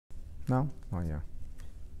No? Oh, yeah.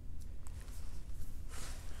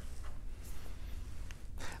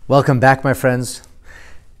 Welcome back, my friends.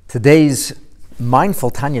 Today's mindful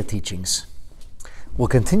Tanya teachings will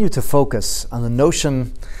continue to focus on the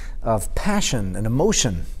notion of passion and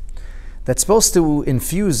emotion that's supposed to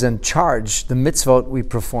infuse and charge the mitzvot we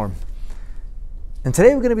perform. And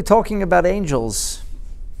today we're going to be talking about angels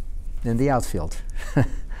in the outfield.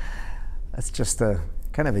 That's just a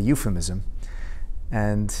kind of a euphemism.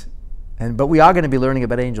 But we are going to be learning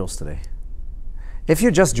about angels today. If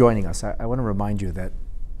you're just joining us, I want to remind you that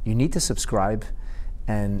you need to subscribe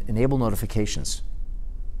and enable notifications.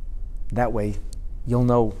 That way, you'll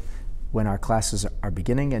know when our classes are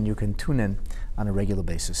beginning and you can tune in on a regular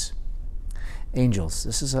basis. Angels,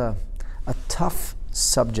 this is a tough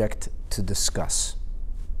subject to discuss.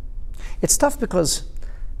 It's tough because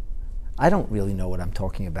I don't really know what I'm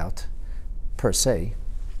talking about, per se.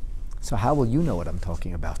 So how will you know what I'm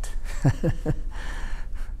talking about?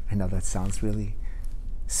 I know that sounds really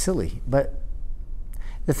silly, but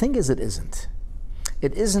the thing is, it isn't.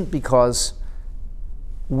 It isn't because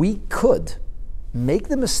we could make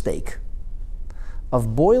the mistake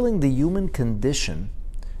of boiling the human condition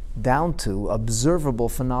down to observable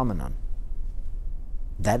phenomenon.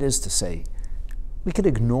 That is to say, we could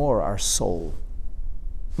ignore our soul.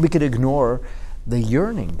 We could ignore the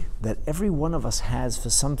yearning that every one of us has for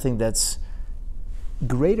something that's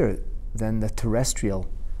greater than the terrestrial,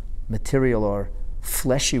 material, or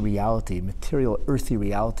fleshy reality, material, earthy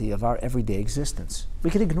reality of our everyday existence. We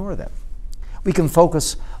can ignore that. We can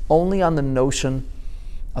focus only on the notion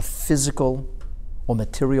of physical or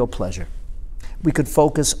material pleasure. We could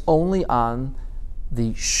focus only on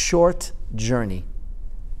the short journey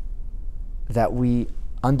that we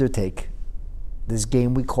undertake, this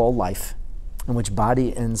game we call life, in which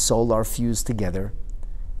body and soul are fused together,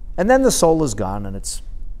 and then the soul is gone and it's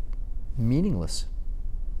meaningless,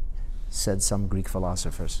 said some Greek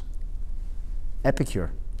philosophers.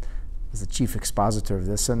 Epicure is the chief expositor of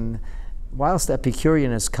this, and whilst the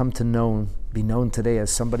Epicurean has come to be known today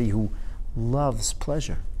as somebody who loves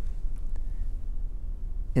pleasure,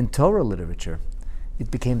 in Torah literature,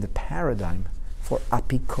 it became the paradigm for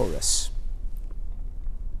Epicurus.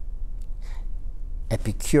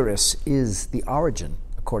 Epicurus is the origin,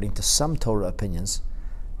 according to some Torah opinions,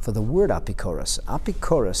 for the word Epicurus.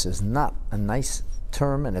 Epicurus is not a nice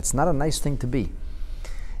term, and it's not a nice thing to be.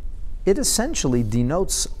 It essentially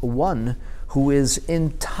denotes one who is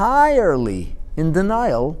entirely in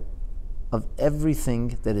denial of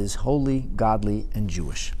everything that is holy, godly, and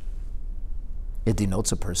Jewish. It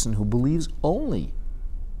denotes a person who believes only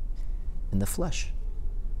in the flesh.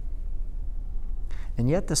 And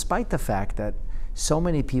yet, despite the fact that so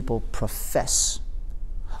many people profess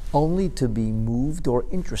only to be moved or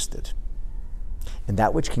interested in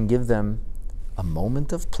that which can give them a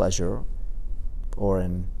moment of pleasure, or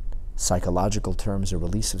in psychological terms, a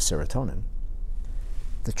release of serotonin,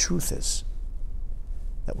 the truth is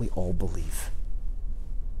that we all believe.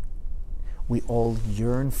 We all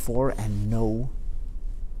yearn for and know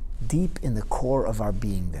deep in the core of our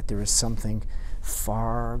being that there is something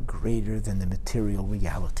far greater than the material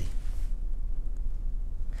reality.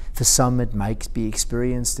 For some, it might be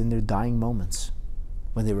experienced in their dying moments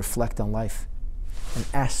when they reflect on life and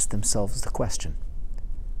ask themselves the question,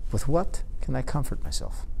 with what can I comfort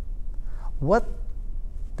myself? What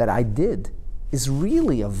that I did is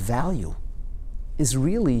really of value, is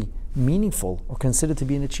really meaningful or considered to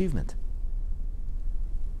be an achievement.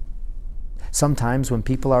 Sometimes when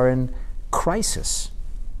people are in crisis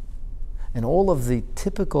and all of the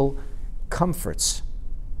typical comforts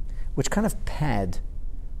which kind of pad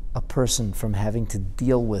a person from having to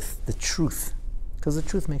deal with the truth, because the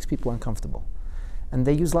truth makes people uncomfortable. And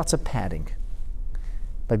they use lots of padding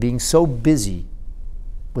by being so busy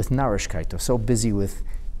with Narishkeit, or so busy with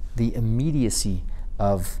the immediacy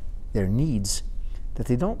of their needs, that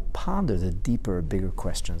they don't ponder the deeper, bigger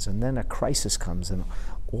questions. And then a crisis comes, and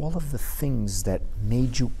all of the things that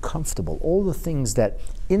made you comfortable, all the things that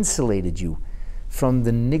insulated you from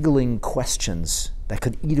the niggling questions that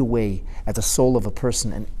could eat away at the soul of a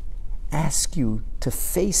person and ask you to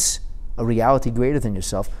face a reality greater than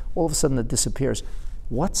yourself, all of a sudden it disappears.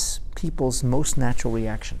 What's people's most natural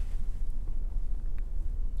reaction?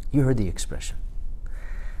 You heard the expression,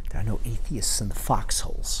 there are no atheists in the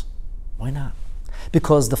foxholes. Why not?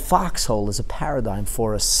 Because the foxhole is a paradigm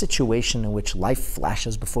for a situation in which life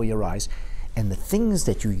flashes before your eyes, and the things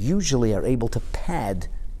that you usually are able to pad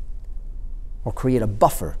or create a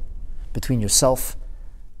buffer between yourself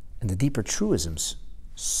and the deeper truisms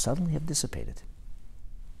suddenly have dissipated,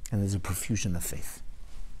 and there's a profusion of faith.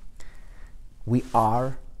 We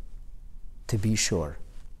are to be sure,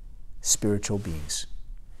 spiritual beings.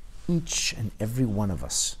 Each and every one of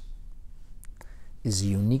us is a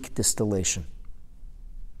unique distillation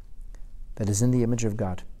that is in the image of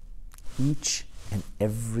God. Each and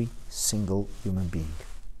every single human being.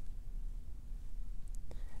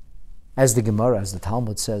 As the Gemara, as the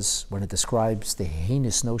Talmud says, when it describes the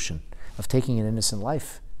heinous notion of taking an innocent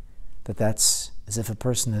life, that's as if a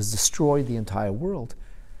person has destroyed the entire world,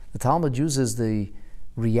 the Talmud uses the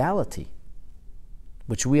reality,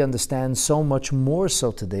 which we understand so much more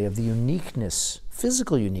so today, of the uniqueness,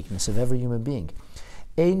 physical uniqueness of every human being.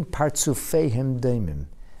 Ein partzufeihem doimim.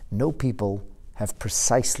 No people have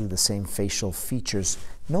precisely the same facial features.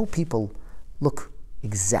 No people look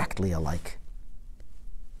exactly alike.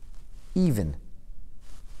 Even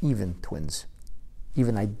twins,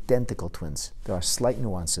 even identical twins. There are slight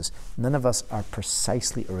nuances. None of us are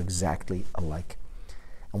precisely or exactly alike.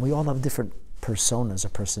 And we all have different personas or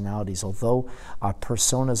personalities. Although our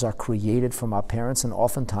personas are created from our parents, and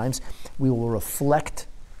oftentimes we will reflect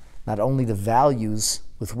not only the values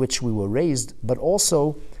with which we were raised, but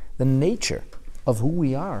also the nature of who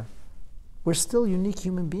we are, we're still unique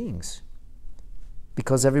human beings.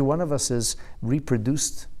 Because every one of us is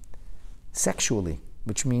reproduced sexually,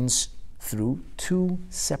 which means through two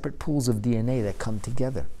separate pools of DNA that come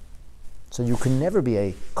together. So you can never be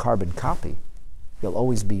a carbon copy. You'll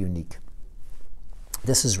always be unique.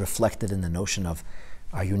 This is reflected in the notion of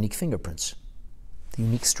our unique fingerprints, the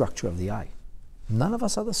unique structure of the eye. None of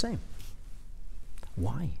us are the same.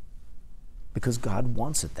 Why? Because God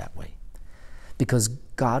wants it that way. Because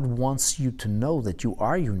God wants you to know that you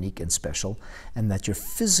are unique and special, and that your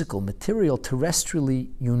physical, material, terrestrially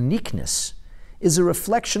uniqueness is a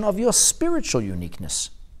reflection of your spiritual uniqueness.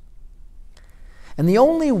 And the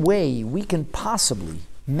only way we can possibly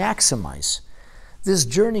maximize this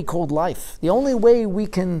journey called life, the only way we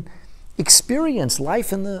can experience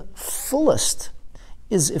life in the fullest,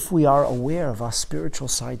 is if we are aware of our spiritual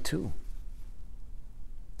side too.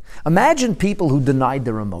 Imagine people who denied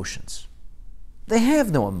their emotions. They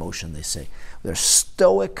have no emotion, they say. They're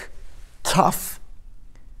stoic, tough,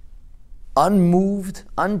 unmoved,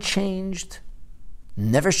 unchanged,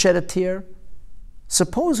 never shed a tear.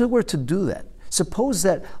 Suppose we were to do that. Suppose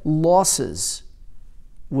that losses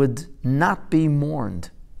would not be mourned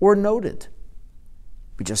or noted.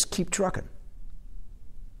 We just keep trucking.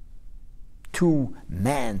 Too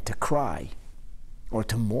man to cry or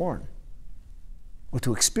to mourn or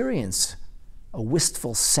to experience a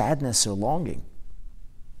wistful sadness or longing.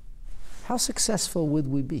 How successful would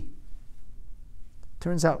we be?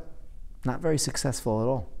 Turns out, not very successful at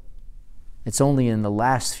all. It's only in the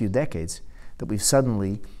last few decades that we've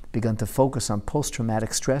suddenly begun to focus on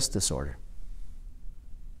post-traumatic stress disorder.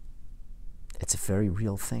 It's a very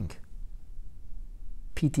real thing.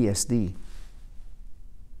 PTSD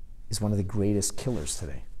is one of the greatest killers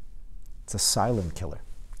today. It's a silent killer.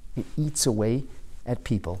 It eats away at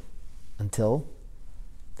people until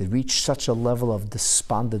they reach such a level of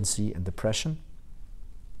despondency and depression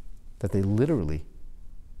that they literally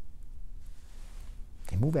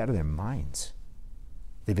move out of their minds.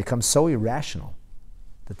 They become so irrational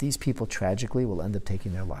that these people tragically will end up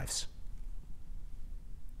taking their lives.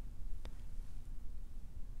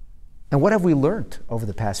 And what have we learned over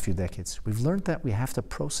the past few decades? We've learned that we have to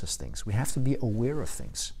process things. We have to be aware of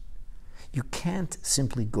things. You can't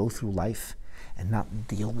simply go through life and not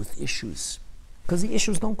deal with issues, because the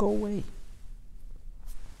issues don't go away.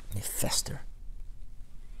 They fester.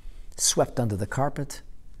 Swept under the carpet,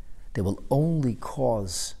 they will only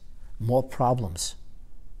cause more problems.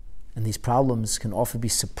 And these problems can often be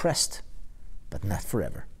suppressed, but not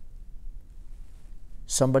forever.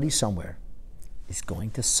 Somebody somewhere is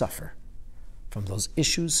going to suffer from those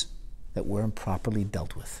issues that weren't properly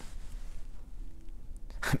dealt with.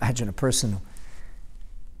 Imagine a person who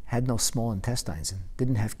had no small intestines and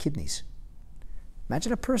didn't have kidneys.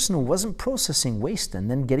 Imagine a person who wasn't processing waste and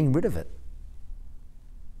then getting rid of it.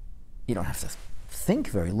 You don't have to think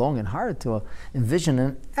very long and hard to envision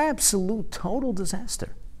an absolute, total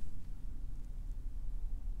disaster.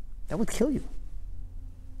 That would kill you.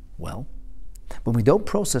 Well, when we don't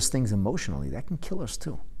process things emotionally, that can kill us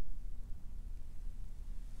too.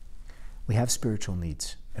 We have spiritual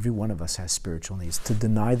needs. Every one of us has spiritual needs. To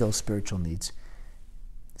deny those spiritual needs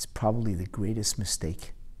is probably the greatest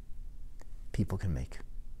mistake people can make.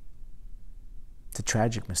 It's a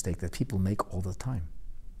tragic mistake that people make all the time,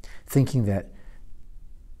 thinking that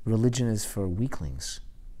religion is for weaklings,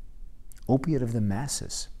 opiate of the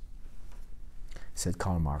masses, said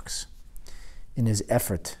Karl Marx, in his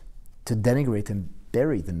effort to denigrate and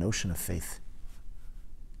bury the notion of faith.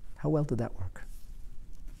 How well did that work?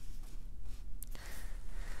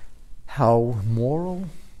 how moral,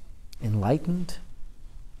 enlightened,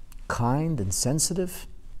 kind, and sensitive,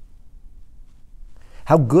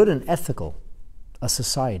 how good and ethical a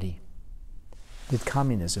society did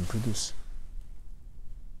communism produce?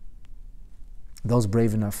 Those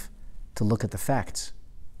brave enough to look at the facts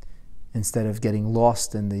instead of getting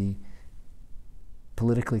lost in the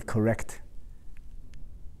politically correct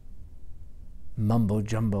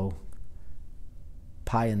mumbo-jumbo,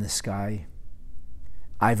 pie in the sky,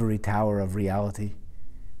 ivory tower of reality.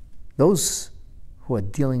 Those who are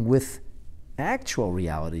dealing with actual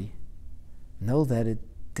reality know that it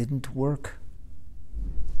didn't work.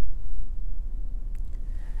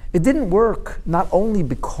 It didn't work not only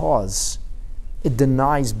because it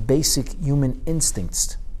denies basic human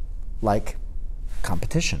instincts like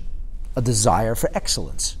competition, a desire for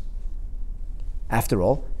excellence. After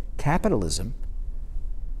all, capitalism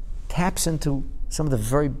taps into some of the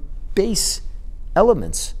very base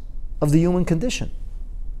elements of the human condition,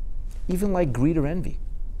 even like greed or envy.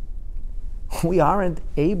 We aren't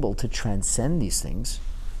able to transcend these things.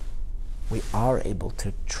 We are able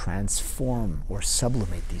to transform or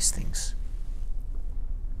sublimate these things.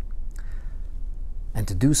 And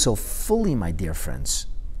to do so fully, my dear friends,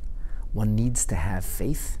 one needs to have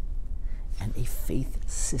faith and a faith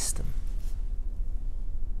system.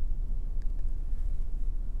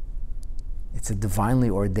 It's a divinely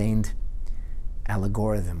ordained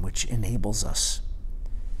algorithm which enables us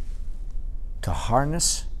to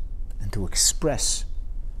harness and to express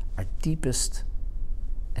our deepest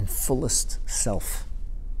and fullest self.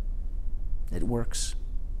 It works.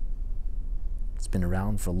 It's been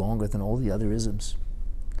around for longer than all the other isms.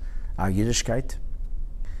 Our Yiddishkeit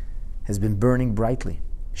has been burning brightly,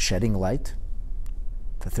 shedding light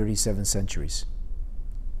for 37 centuries.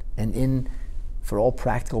 And for all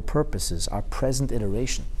practical purposes, our present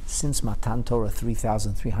iteration, since Matan Torah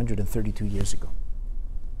 3,332 years ago.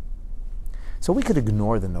 So we could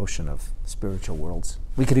ignore the notion of spiritual worlds.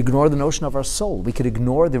 We could ignore the notion of our soul. We could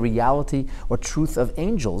ignore the reality or truth of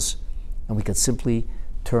angels, and we could simply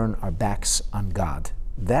turn our backs on God.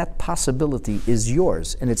 That possibility is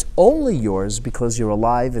yours, and it's only yours because you're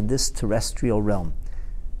alive in this terrestrial realm.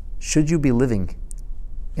 Should you be living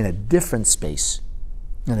in a different space,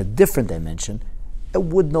 in a different dimension, it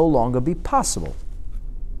would no longer be possible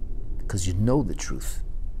because you know the truth.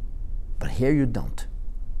 But here you don't.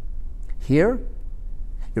 Here,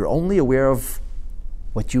 you're only aware of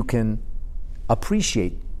what you can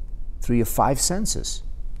appreciate through your five senses,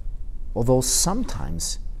 although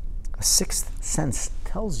sometimes a sixth sense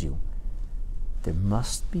tells you there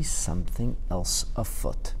must be something else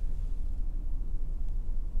afoot.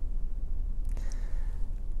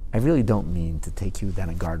 I really don't mean to take you down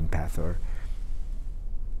a garden path or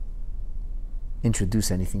introduce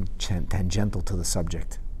anything tangential to the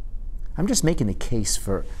subject. I'm just making a case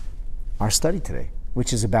for our study today,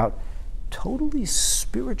 which is about totally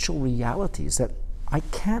spiritual realities that I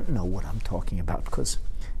can't know what I'm talking about because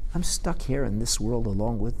I'm stuck here in this world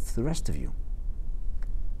along with the rest of you.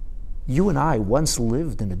 You and I once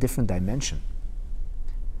lived in a different dimension,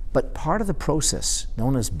 but part of the process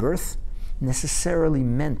known as birth necessarily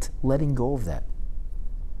meant letting go of that.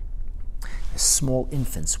 As small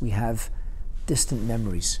infants, we have distant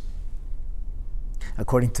memories.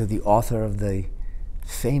 According to the author of the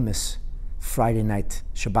famous Friday night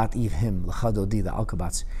Shabbat Eve hymn, 𝘓𝐷𝐷𝐷𝐷𝐷, the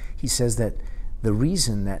Alkabats, he says that the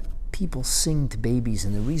reason that people sing to babies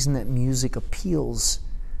and the reason that music appeals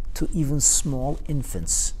to even small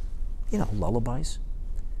infants, lullabies.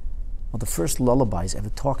 Well, the first lullabies ever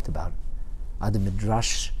talked about are the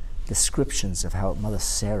Midrash descriptions of how Mother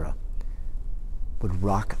Sarah would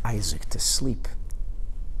rock Isaac to sleep.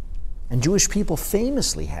 And Jewish people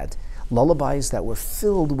famously had lullabies that were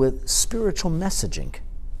filled with spiritual messaging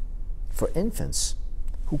for infants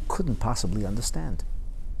who couldn't possibly understand.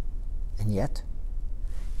 And yet,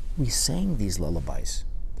 we sang these lullabies.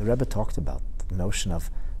 The Rebbe talked about the notion of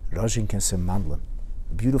𝘔𝘮𝑘𝐄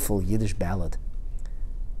a beautiful Yiddish ballad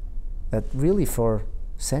that really for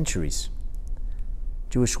centuries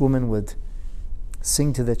Jewish women would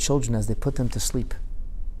sing to their children as they put them to sleep.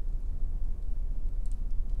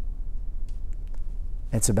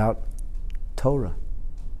 It's about Torah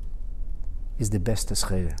is the best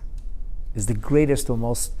schera, is the greatest or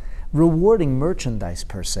most rewarding merchandise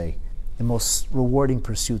per se, the most rewarding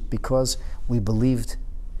pursuit, because we believed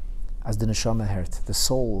as the neshama hert, the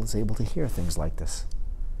soul is able to hear things like this.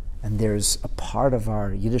 And there's a part of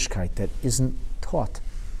our Yiddishkeit that isn't taught.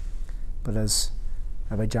 But as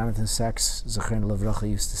Rabbi Jonathan Sachs, 𝘔𝑍𝑐ℎ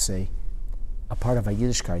used to say, a part of our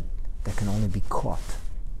Yiddishkeit that can only be caught.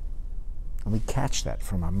 And we catch that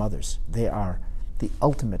from our mothers. They are the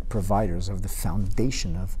ultimate providers of the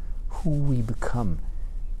foundation of who we become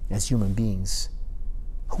as human beings,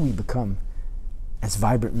 who we become as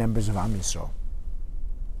vibrant members of Am Yisrael.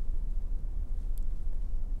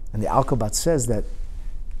 And the 𝐓𝐿 says that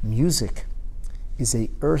music is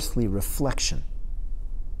an earthly reflection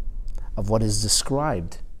of what is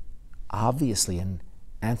described, obviously in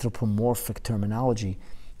anthropomorphic terminology,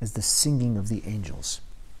 as the singing of the angels.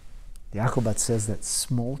 The 𝐓𝐿 says that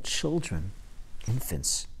small children,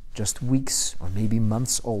 infants, just weeks or maybe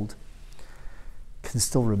months old, can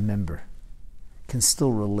still remember, can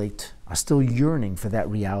still relate, are still yearning for that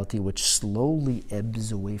reality which slowly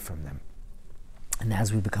ebbs away from them. And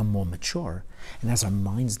as we become more mature, and as our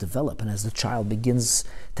minds develop, and as the child begins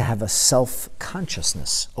to have a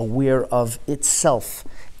self-consciousness, aware of itself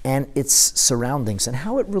and its surroundings, and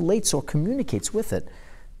how it relates or communicates with it,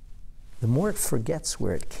 the more it forgets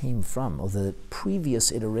where it came from, or the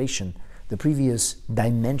previous iteration, the previous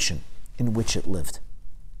dimension in which it lived.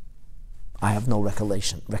 I have no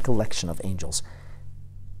recollection of angels.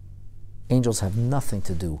 Angels have nothing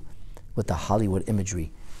to do with the Hollywood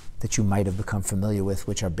imagery that you might have become familiar with,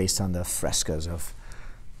 which are based on the frescoes of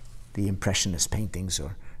the Impressionist paintings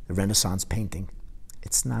or the Renaissance painting.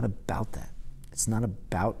 It's not about that. It's not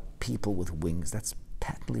about people with wings. That's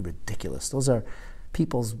patently ridiculous. Those are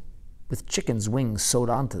people's with chickens' wings sewed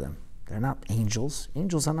onto them. They're not angels.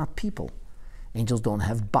 Angels are not people. Angels don't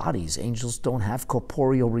have bodies. Angels don't have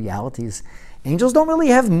corporeal realities. Angels don't really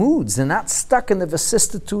have moods. They're not stuck in the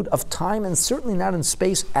vicissitude of time, and certainly not in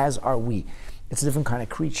space, as are we. It's a different kind of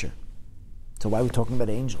creature. So why are we talking about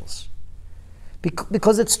angels?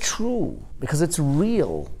 Because it's true, because it's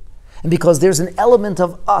real, and because there's an element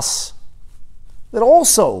of us that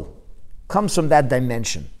also comes from that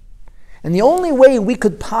dimension. And the only way we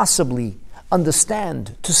could possibly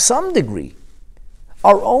understand, to some degree,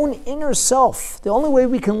 our own inner self, the only way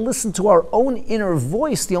we can listen to our own inner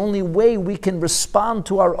voice, the only way we can respond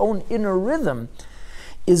to our own inner rhythm,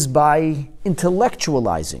 is by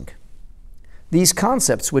intellectualizing these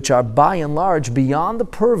concepts, which are by and large beyond the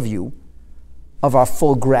purview of our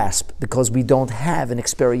full grasp, because we don't have an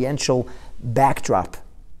experiential backdrop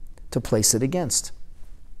to place it against.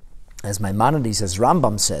 As Maimonides, as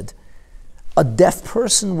Rambam said, a deaf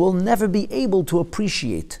person will never be able to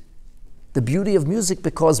appreciate the beauty of music,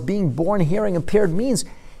 because being born hearing impaired means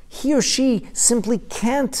he or she simply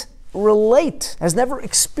can't relate, has never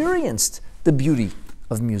experienced the beauty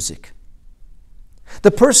of music.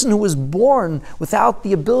 The person who was born without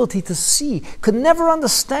the ability to see could never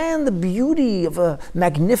understand the beauty of a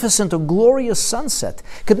magnificent or glorious sunset,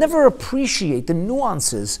 could never appreciate the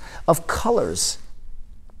nuances of colors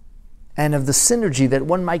and of the synergy that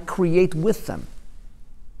one might create with them,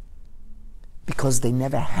 because they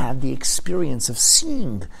never had the experience of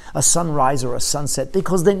seeing a sunrise or a sunset,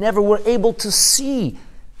 because they never were able to see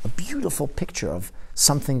a beautiful picture of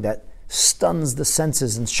something that stuns the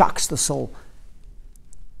senses and shocks the soul.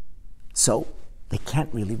 So they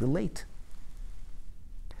can't really relate.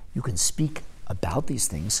 You can speak about these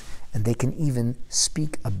things, and they can even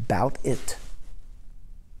speak about it.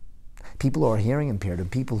 People who are hearing impaired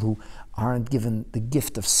and people who aren't given the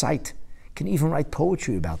gift of sight can even write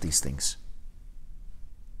poetry about these things.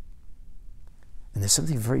 And there's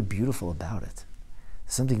something very beautiful about it.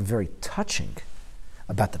 Something very touching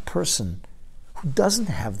about the person who doesn't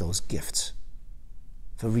have those gifts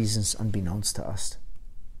for reasons unbeknownst to us,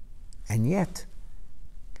 and yet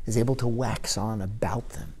is able to wax on about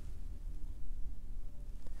them.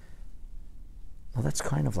 Well, that's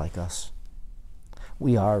kind of like us.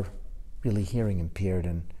 We are really hearing impaired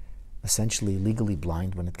and essentially legally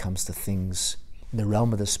blind when it comes to things in the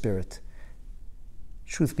realm of the spirit.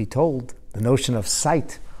 Truth be told, the notion of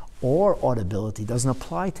sight or audibility doesn't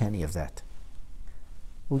apply to any of that.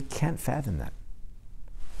 We can't fathom that.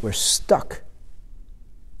 We're stuck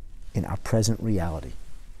in our present reality.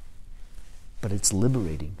 But it's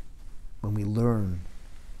liberating when we learn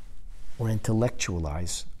or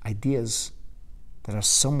intellectualize ideas that are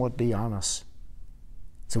somewhat beyond us,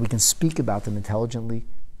 so we can speak about them intelligently.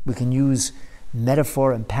 We can use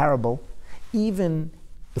metaphor and parable, even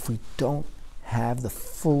if we don't have the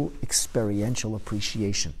full experiential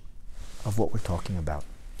appreciation of what we're talking about.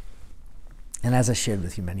 And as I shared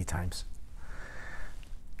with you many times,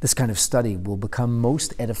 this kind of study will become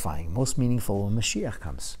most edifying, most meaningful when Mashiach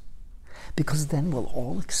comes, because then we'll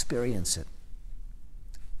all experience it.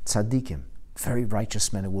 Tzaddikim, very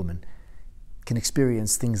righteous men and women, can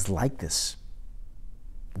experience things like this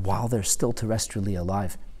while they're still terrestrially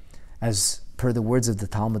alive. As per the words of the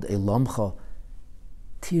Talmud, ''Elamcha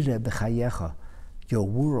tire b'chayecha,'' your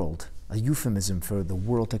world, a euphemism for the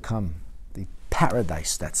world to come, the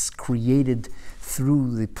paradise that's created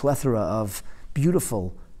through the plethora of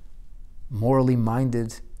beautiful, morally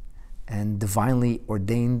minded, and divinely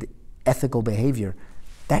ordained ethical behavior,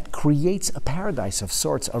 that creates a paradise of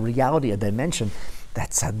sorts, a reality, a dimension that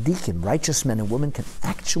tzaddikim, righteous men and women, can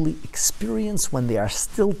actually experience when they are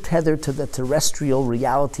still tethered to the terrestrial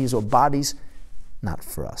realities or bodies. Not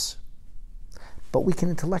for us. But we can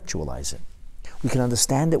intellectualize it. We can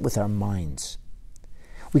understand it with our minds.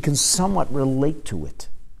 We can somewhat relate to it,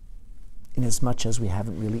 in as much as we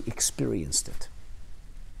haven't really experienced it.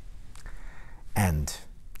 And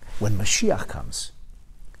when Mashiach comes,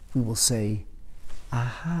 we will say,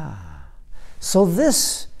 aha, so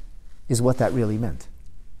this is what that really meant.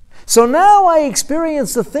 So now I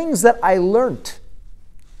experience the things that I learned.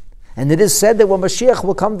 And it is said that when Mashiach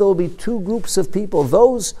will come, there will be two groups of people,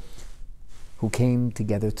 those who came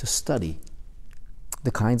together to study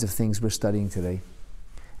the kinds of things we're studying today,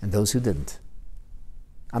 and those who didn't.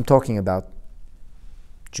 I'm talking about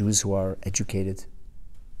Jews who are educated,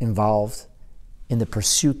 involved in the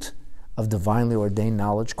pursuit of divinely ordained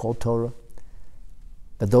knowledge called Torah,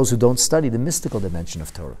 but those who don't study the mystical dimension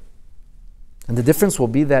of Torah. And the difference will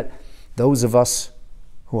be that those of us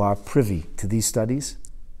who are privy to these studies,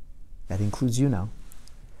 that includes you now,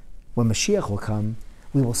 when Mashiach will come,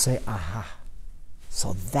 we will say, aha,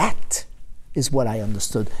 so that is what I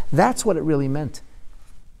understood. That's what it really meant.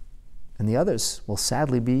 And the others will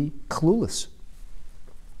sadly be clueless.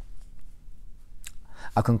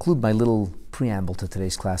 I'll conclude my little preamble to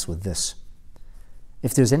today's class with this.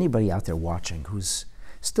 If there's anybody out there watching who's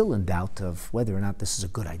still in doubt of whether or not this is a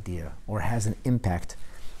good idea or has an impact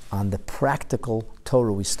on the practical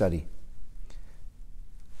Torah we study,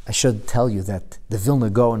 I should tell you that the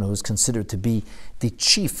Vilna Gaon, who is considered to be the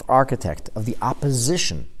chief architect of the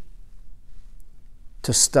opposition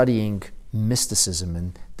to studying mysticism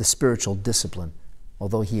and the spiritual discipline,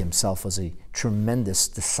 although he himself was a tremendous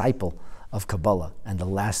disciple of Kabbalah, and the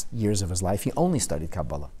last years of his life he only studied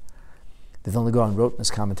Kabbalah. The Vilna Gaon wrote in his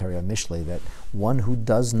commentary on Mishlei that one who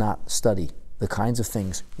does not study the kinds of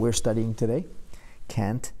things we're studying today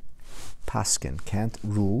can't paskin, can't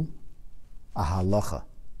rule a halacha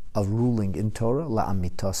of ruling in Torah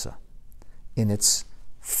la'amitosa in its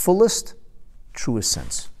fullest, truest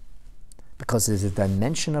sense, because there's a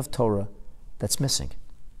dimension of Torah that's missing.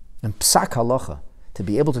 And psak halacha, to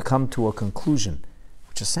be able to come to a conclusion,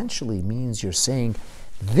 which essentially means you're saying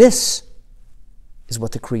this is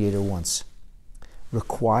what the Creator wants,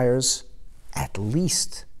 requires at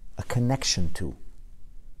least a connection to,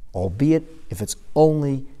 albeit if it's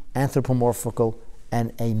only anthropomorphical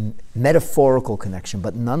and a metaphorical connection,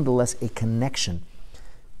 but nonetheless a connection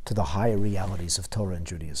to the higher realities of Torah and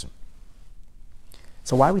Judaism.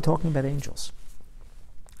 So why are we talking about angels?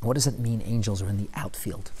 What does it mean angels are in the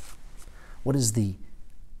outfield? Where's the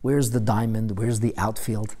diamond? Where's the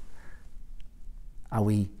outfield? Are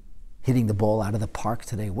we hitting the ball out of the park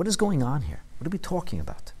today? What is going on here? What are we talking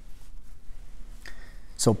about?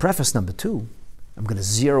 So preface number 2, I'm going to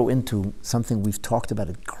zero into something we've talked about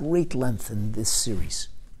at great length in this series.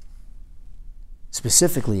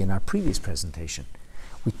 Specifically in our previous presentation,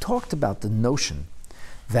 we talked about the notion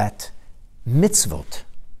that mitzvot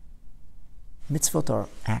are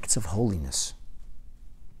acts of holiness.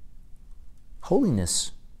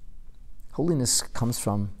 Holiness comes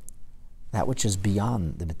from that which is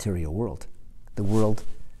beyond the material world. The word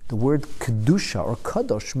kedusha or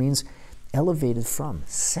kadosh means elevated from,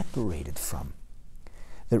 separated from.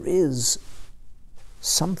 There is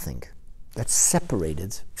something that's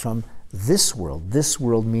separated from this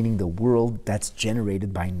world meaning the world that's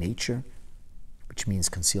generated by nature, which means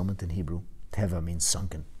concealment in Hebrew. Teva means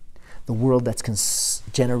sunken. The world that's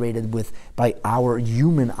generated by our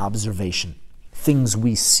human observation, things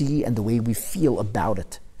we see and the way we feel about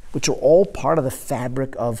it, which are all part of the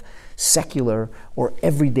fabric of secular or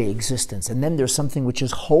everyday existence. And then there's something which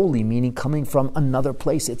is holy, meaning coming from another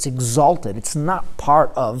place. It's exalted. It's not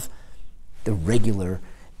part of the regular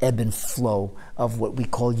ebb and flow of what we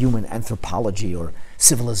call human anthropology or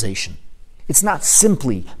civilization. It's not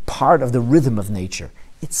simply part of the rhythm of nature.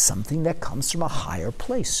 It's something that comes from a higher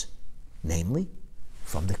place, namely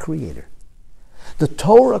from the Creator. The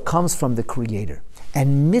Torah comes from the Creator,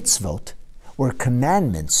 and mitzvot, or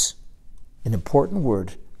commandments, an important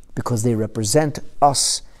word because they represent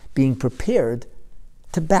us being prepared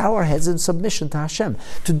to bow our heads in submission to Hashem,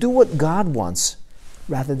 to do what God wants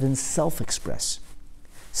rather than self-express.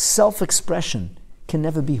 Self-expression can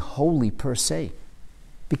never be holy per se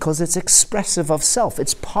because it's expressive of self.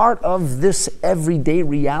 It's part of this everyday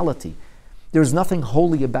reality. There's nothing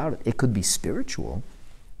holy about it. It could be spiritual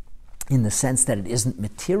in the sense that it isn't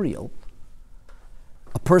material,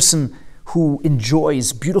 person who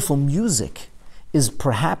enjoys beautiful music is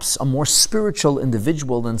perhaps a more spiritual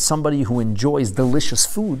individual than somebody who enjoys delicious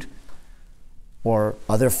food or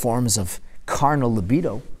other forms of carnal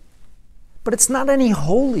libido. But it's not any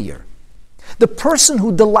holier. The person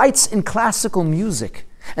who delights in classical music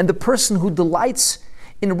and the person who delights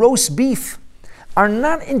in roast beef are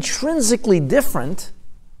not intrinsically different.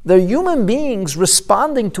 They're human beings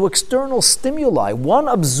responding to external stimuli. One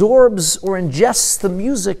absorbs or ingests the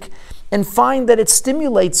music and finds that it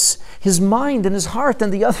stimulates his mind and his heart,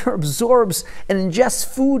 and the other absorbs and ingests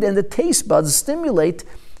food, and the taste buds stimulate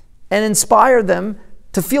and inspire them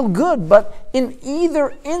to feel good. But in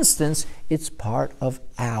either instance, it's part of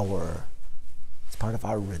our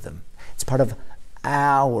rhythm. It's part of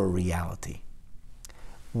our reality.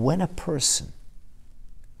 When a person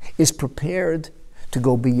is prepared to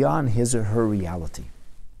go beyond his or her reality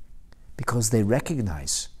because they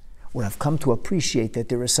recognize or have come to appreciate that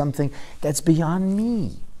there is something that's beyond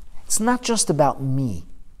me. It's not just about me.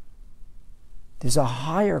 There's a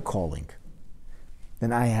higher calling.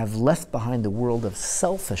 Then I have left behind the world of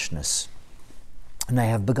selfishness, and I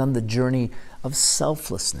have begun the journey of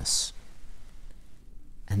selflessness.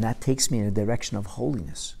 And that takes me in a direction of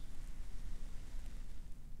holiness.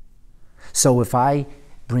 So if I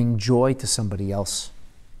bring joy to somebody else,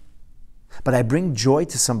 but I bring joy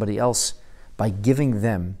to somebody else by giving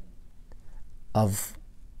them of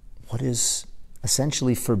what is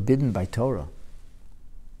essentially forbidden by Torah,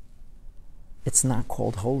 it's not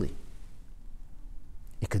called holy.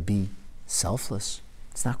 It could be selfless.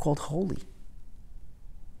 It's not called holy.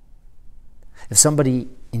 If somebody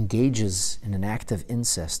engages in an act of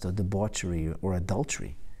incest or debauchery or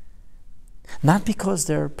adultery, not because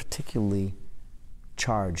they're particularly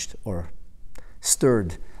charged or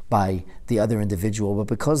stirred by the other individual, but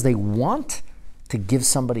because they want to give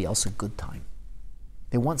somebody else a good time.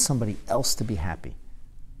 They want somebody else to be happy.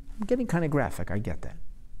 I'm getting kind of graphic, I get that.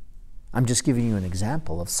 I'm just giving you an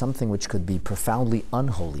example of something which could be profoundly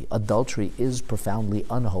unholy. Adultery is profoundly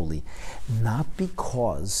unholy, not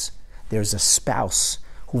because there's a spouse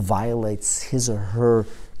who violates his or her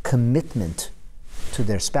commitment to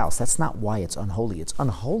their spouse. That's not why it's unholy. It's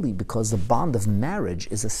unholy because the bond of marriage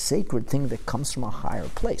is a sacred thing that comes from a higher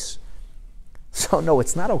place. So no,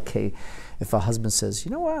 it's not okay if a husband says,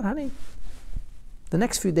 you know what, honey, the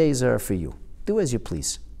next few days are for you. Do as you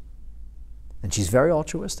please. And she's very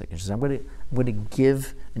altruistic. And she says, I'm going to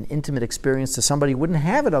give an intimate experience to somebody who wouldn't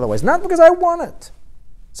have it otherwise. Not because I want it.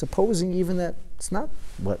 Supposing even that it's not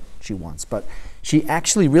what she wants. But she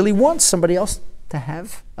actually really wants somebody else to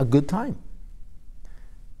have a good time.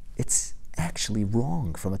 It's actually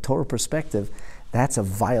wrong from a Torah perspective. That's a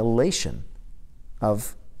violation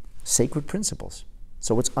of sacred principles.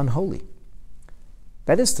 So it's unholy.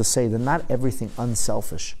 That is to say that not everything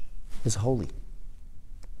unselfish is holy.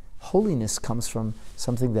 Holiness comes from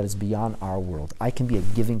something that is beyond our world. I can be a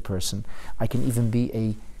giving person. I can even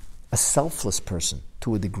be a selfless person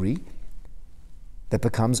to a degree that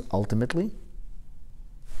becomes ultimately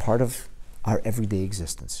part of our everyday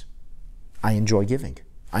existence. I enjoy giving.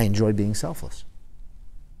 I enjoy being selfless.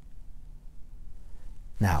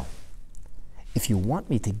 Now, if you want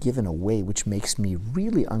me to give in a way which makes me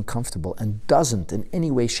really uncomfortable and doesn't in any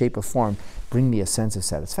way, shape, or form bring me a sense of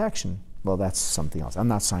satisfaction, well, that's something else. I'm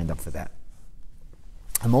not signed up for that.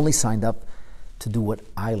 I'm only signed up to do what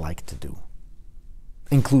I like to do,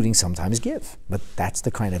 including sometimes give. But that's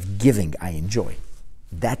the kind of giving I enjoy.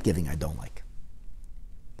 That giving I don't like.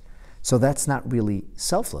 So that's not really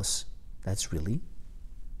selfless. That's really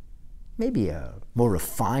maybe a more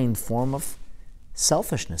refined form of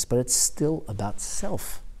selfishness, but it's still about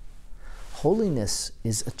self. Holiness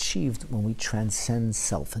is achieved when we transcend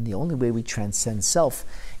self, and the only way we transcend self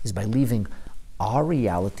is by leaving our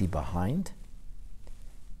reality behind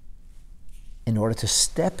in order to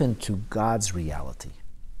step into God's reality.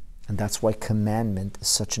 And that's why commandment is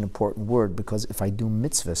such an important word, because if I do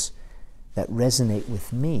mitzvahs that resonate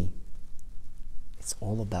with me, it's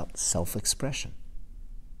all about self-expression.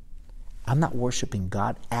 I'm not worshiping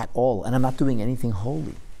God at all, and I'm not doing anything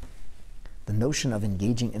holy. The notion of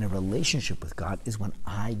engaging in a relationship with God is when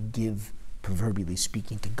I give, proverbially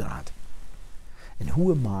speaking, to God. And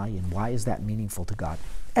who am I, and why is that meaningful to God?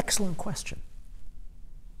 Excellent question.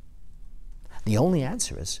 The only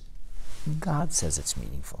answer is, God says it's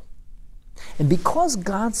meaningful. And because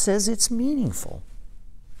God says it's meaningful,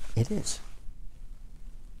 it is.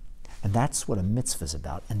 And that's what a mitzvah is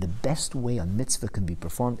about. And the best way a mitzvah can be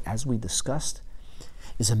performed, as we discussed,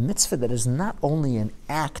 is a mitzvah that is not only an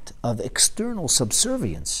act of external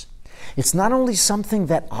subservience. It's not only something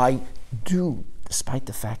that I do, despite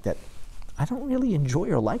the fact that I don't really enjoy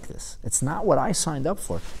or like this. It's not what I signed up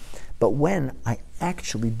for. But when I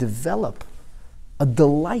actually develop a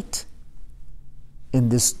delight in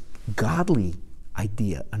this godly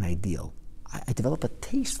idea, an ideal, I develop a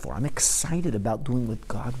taste for it. I'm excited about doing what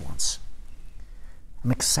God wants.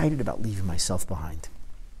 I'm excited about leaving myself behind.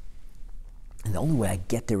 And the only way I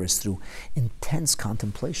get there is through intense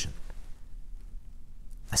contemplation.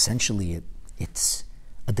 Essentially, it's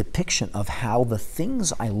a depiction of how the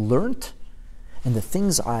things I learned and the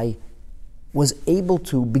things I was able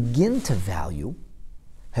to begin to value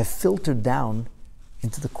have filtered down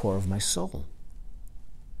into the core of my soul.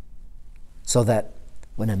 So that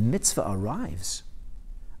when a mitzvah arrives,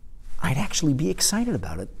 I'd actually be excited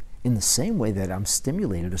about it in the same way that I'm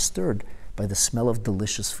stimulated or stirred by the smell of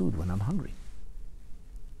delicious food when I'm hungry.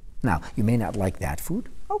 Now, you may not like that food.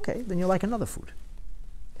 Okay, then you like another food.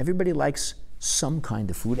 Everybody likes some kind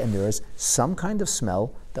of food, and there is some kind of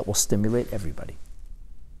smell that will stimulate everybody.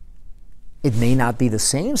 It may not be the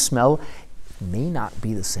same smell, it may not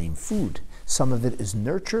be the same food. Some of it is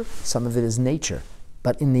nurture, some of it is nature.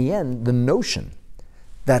 But in the end, the notion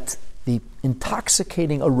that the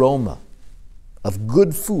intoxicating aroma of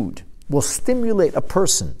good food will stimulate a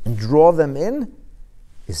person and draw them in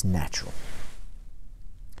is natural.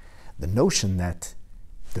 The notion that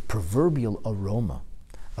the proverbial aroma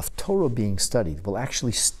of Torah being studied will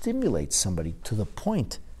actually stimulate somebody to the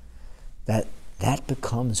point that that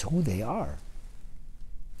becomes who they are,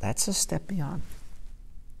 that's a step beyond.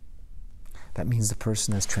 That means the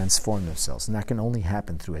person has transformed themselves, and that can only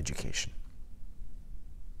happen through education.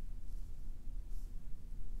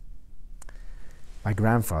 My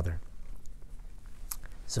grandfather,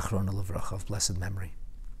 𝘔𝘪𝘯𝘪-𝘴𝘦 of blessed memory,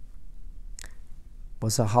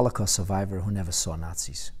 was a Holocaust survivor who never saw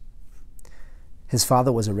Nazis. His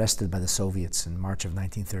father was arrested by the Soviets in March of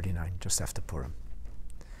 1939, just after Purim.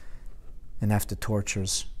 And after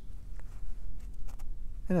tortures,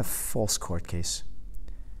 in a false court case,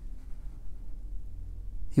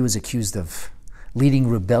 he was accused of leading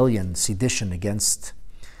rebellion, sedition against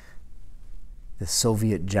the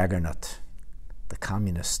Soviet juggernaut, the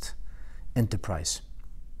communist enterprise.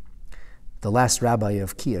 The last rabbi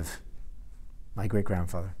of Kiev, my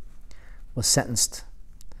great-grandfather, was sentenced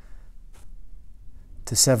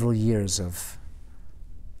to several years of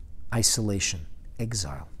isolation,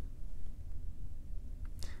 exile.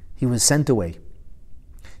 He was sent away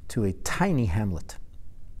to a tiny hamlet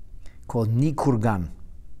called Nikurgan,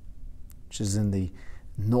 which is in the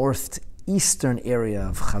northeastern area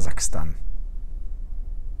of Kazakhstan.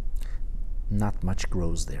 Not much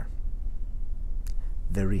grows there.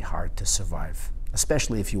 Very hard to survive,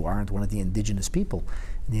 especially if you aren't one of the indigenous people.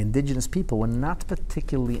 And the indigenous people were not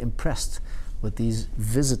particularly impressed with these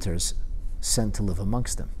visitors sent to live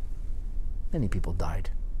amongst them. Many people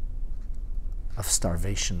died of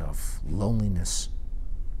starvation, of loneliness,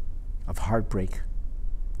 of heartbreak.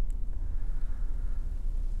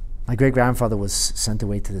 My great-grandfather was sent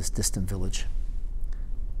away to this distant village.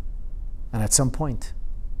 And at some point,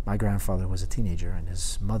 my grandfather was a teenager, and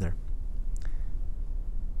his mother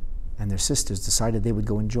and their sisters decided they would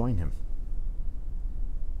go and join him.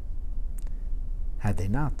 Had they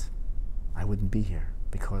not, I wouldn't be here,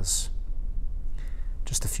 because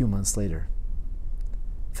just a few months later,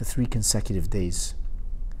 for 3 consecutive days,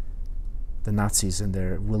 the Nazis and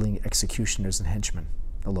their willing executioners and henchmen,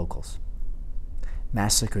 the locals,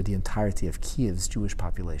 massacred the entirety of Kiev's Jewish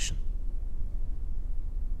population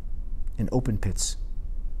in open pits,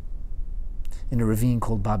 in a ravine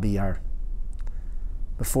called Babi Yar,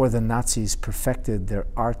 before the Nazis perfected their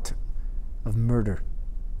art of murder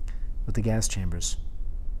with the gas chambers.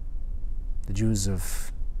 The Jews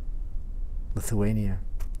of Lithuania,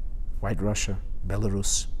 White Russia,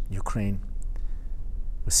 Belarus, Ukraine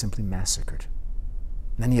were simply massacred.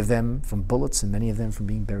 Many of them from bullets and many of them from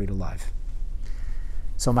being buried alive.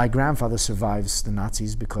 So my grandfather survives the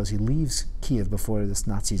Nazis because he leaves Kiev before the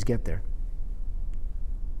Nazis get there,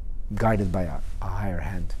 guided by a higher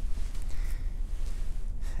hand.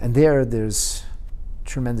 And there's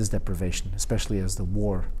tremendous deprivation, especially as the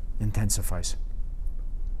war intensifies.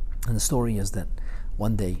 And the story is that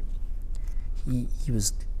one day he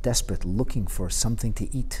was desperate, looking for something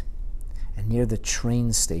to eat. And near the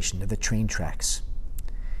train station, near the train tracks,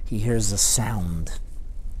 he hears a sound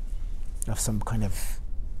of some kind of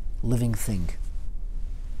living thing.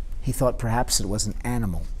 He thought perhaps it was an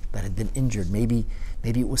animal that had been injured. Maybe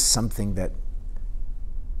it was something that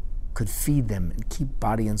could feed them and keep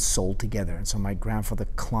body and soul together. And so my grandfather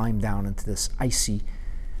climbed down into this icy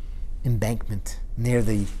embankment near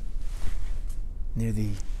the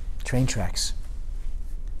train tracks,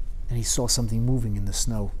 and he saw something moving in the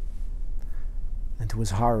snow. And to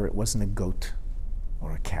his horror, it wasn't a goat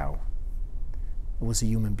or a cow. It was a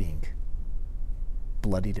human being,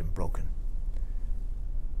 bloodied and broken.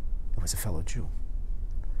 It was a fellow Jew.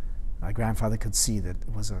 My grandfather could see that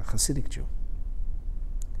it was a Hasidic Jew.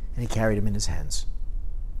 And he carried him in his hands.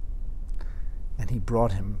 And he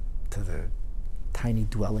brought him to the tiny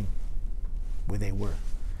dwelling where they were.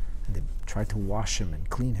 And they tried to wash him and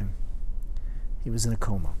clean him. He was in a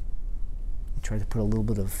coma. They tried to put a little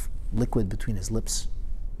bit of liquid between his lips.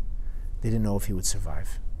 They didn't know if he would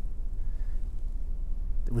survive.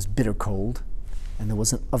 It was bitter cold, and there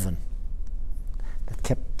was an oven that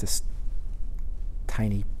kept this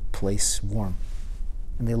tiny place warm.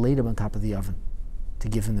 And they laid him on top of the oven to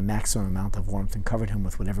give him the maximum amount of warmth and covered him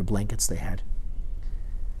with whatever blankets they had.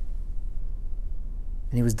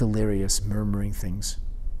 And he was delirious, murmuring things.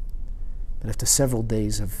 But after several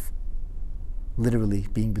days of literally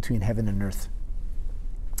being between heaven and earth,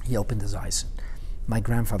 he opened his eyes. My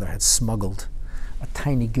grandfather had smuggled a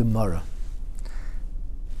tiny Gemara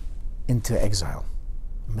into exile,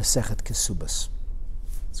 Masechet Kesubas.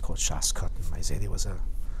 It's called Shas Katan. My Zaydi was a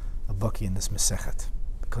baki in this Masechet,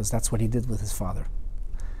 because that's what he did with his father.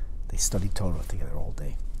 They studied Torah together all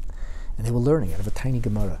day. And they were learning out of a tiny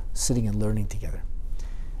Gemara, sitting and learning together.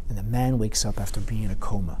 And the man wakes up after being in a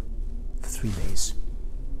coma for 3 days.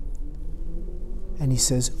 And he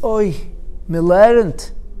says, Oi,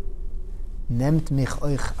 milerent, nemt mich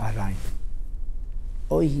euch arein.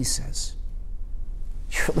 Oi, he says,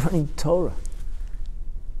 you're learning Torah.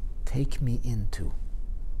 Take me into.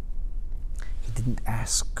 He didn't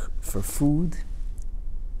ask for food.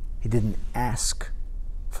 He didn't ask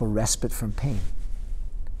for respite from pain.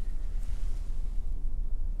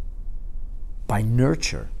 By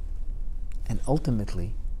nurture, and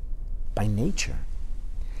ultimately by nature,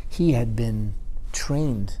 he had been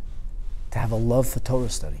trained to have a love for Torah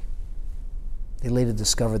study. They later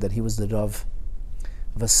discovered that he was the Rav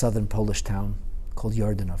of a southern Polish town called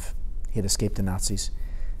Yardenov. He had escaped the Nazis,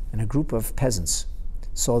 and a group of peasants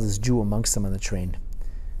saw this Jew amongst them on the train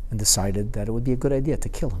and decided that it would be a good idea to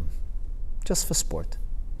kill him, just for sport.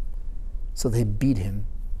 So they beat him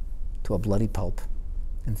to a bloody pulp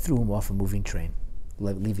and threw him off a moving train,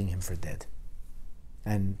 leaving him for dead.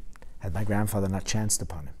 And had my grandfather not chanced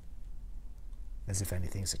upon him, as if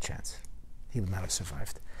anything's a chance, he would not have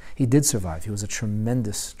survived. He did survive. He was a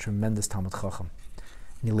tremendous, tremendous Talmid Chacham.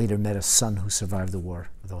 And he later met a son who survived the war,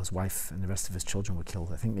 although his wife and the rest of his children were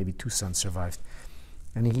killed. I think maybe 2 sons survived.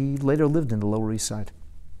 And he later lived in the Lower East Side.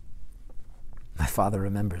 My father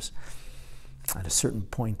remembers, at a certain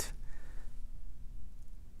point,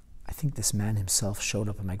 I think this man himself showed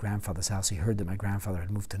up at my grandfather's house. He heard that my grandfather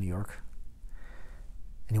had moved to New York.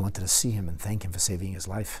 And he wanted to see him and thank him for saving his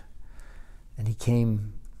life. And he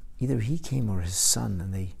came, either he came or his son,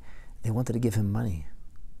 and they wanted to give him money.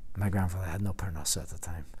 My grandfather had no parnasa at the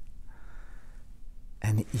time.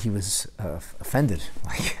 And he was offended.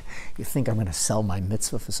 Like, you think I'm going to sell my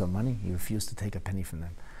mitzvah for some money? He refused to take a penny from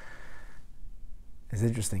them. It's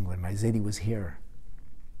interesting, when my Zaydi was here,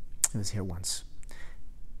 he was here once,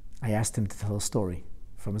 I asked him to tell a story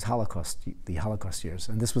from his the Holocaust years.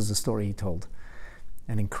 And this was the story he told.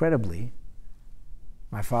 And incredibly,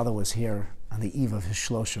 my father was here on the eve of his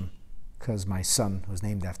shloshim, because my son was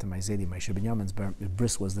named after my Zaydi, my Binyamin's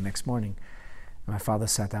bris was the next morning. And my father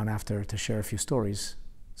sat down after to share a few stories,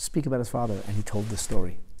 speak about his father, and he told this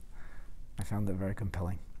story. I found it very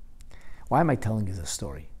compelling. Why am I telling you this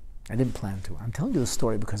story? I didn't plan to. I'm telling you this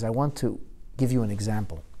story because I want to give you an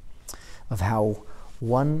example of how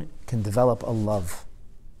one can develop a love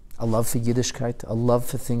for Yiddishkeit, a love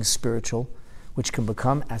for things spiritual, which can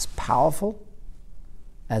become as powerful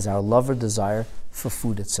as our love or desire for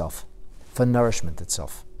food itself, for nourishment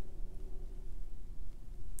itself.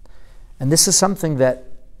 And this is something that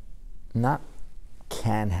not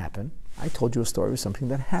can happen. I told you a story of something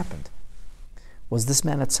that happened. Was this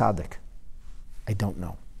man a tzaddik? I don't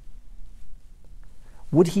know.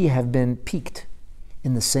 Would he have been piqued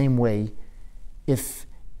in the same way if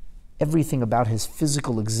everything about his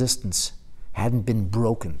physical existence hadn't been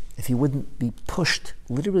broken, if he wouldn't be pushed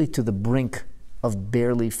literally to the brink of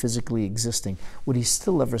barely physically existing? Would he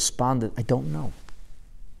still have responded? I don't know.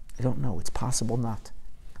 I don't know. It's possible not.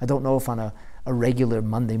 I don't know if on a regular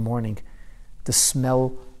Monday morning the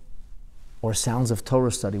smell or sounds of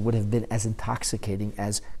Torah study would have been as intoxicating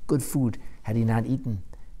as good food had he not eaten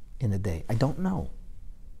in a day. I don't know.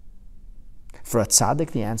 For a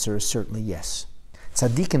tzaddik, the answer is certainly yes.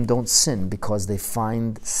 Tzaddikim don't sin because they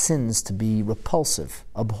find sins to be repulsive,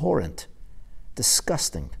 abhorrent,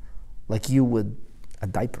 disgusting, like you would a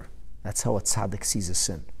diaper. That's how a tzaddik sees a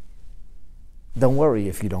sin. Don't worry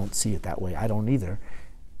if you don't see it that way. I don't either.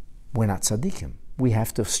 We're not tzaddikim. We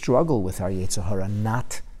have to struggle with our Yetzer Hara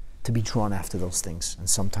not to be drawn after those things. And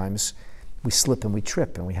sometimes we slip and we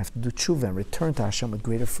trip, and we have to do tshuva and return to Hashem with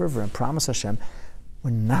greater fervor and promise Hashem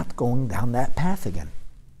we're not going down that path again.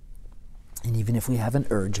 And even if we have an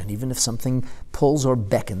urge, and even if something pulls or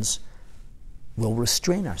beckons, we'll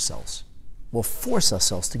restrain ourselves. We'll force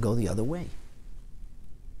ourselves to go the other way.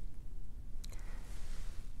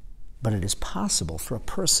 But it is possible for a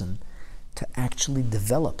person to actually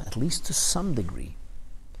develop, at least to some degree,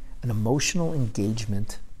 an emotional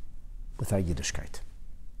engagement with our Yiddishkeit,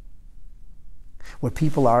 where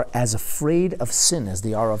people are as afraid of sin as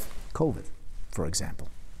they are of COVID, for example,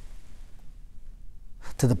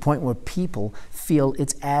 to the point where people feel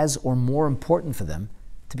it's as or more important for them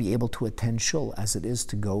to be able to attend shul as it is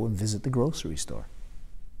to go and visit the grocery store.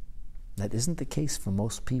 That isn't the case for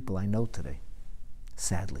most people I know today,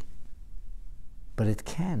 sadly. But it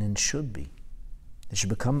can and should be. It should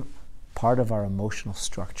become part of our emotional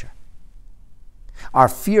structure. Our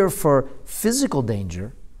fear for physical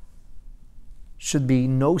danger should be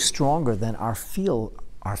no stronger than our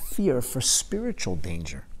fear for spiritual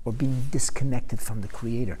danger or being disconnected from the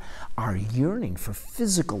Creator. Our yearning for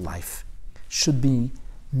physical life should be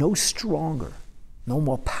no stronger, no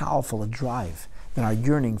more powerful a drive than our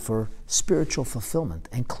yearning for spiritual fulfillment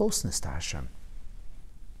and closeness to Hashem.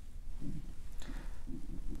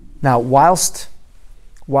 Now, whilst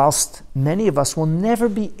many of us will never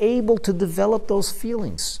be able to develop those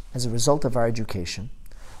feelings as a result of our education,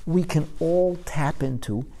 we can all tap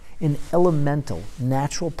into an elemental,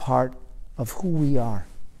 natural part of who we are.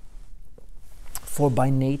 For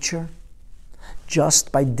by nature,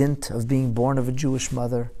 just by dint of being born of a Jewish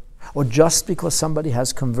mother, or just because somebody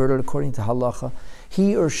has converted according to halacha,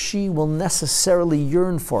 he or she will necessarily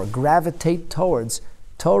yearn for, gravitate towards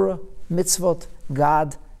Torah, mitzvot,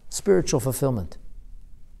 God, spiritual fulfillment.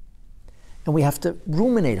 And we have to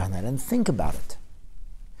ruminate on that and think about it.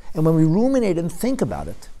 And when we ruminate and think about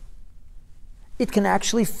it, it can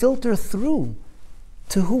actually filter through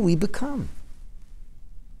to who we become.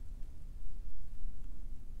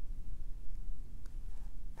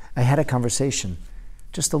 I had a conversation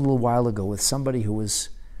just a little while ago with somebody who was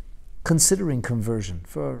considering conversion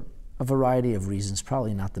for a variety of reasons,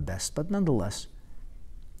 probably not the best, but nonetheless.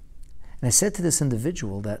 And I said to this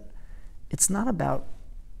individual that it's not about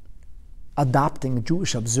adopting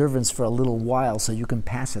Jewish observance for a little while so you can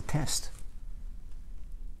pass a test.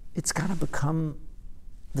 It's got to become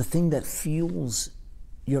the thing that fuels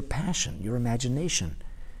your passion, your imagination.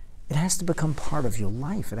 It has to become part of your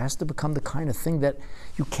life. It has to become the kind of thing that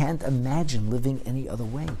you can't imagine living any other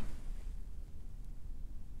way.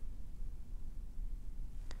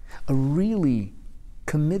 A really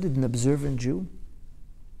committed and observant Jew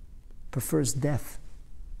prefers death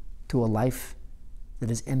to a life that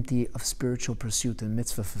is empty of spiritual pursuit and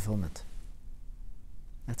mitzvah fulfillment.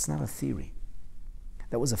 That's not a theory.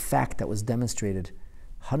 That was a fact that was demonstrated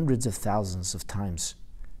hundreds of thousands of times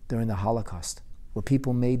during the Holocaust, where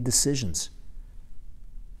people made decisions,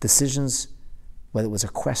 whether it was a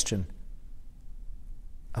question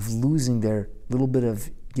of losing their little bit of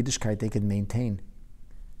Yiddishkeit they could maintain,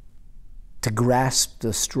 to grasp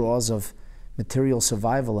the straws of material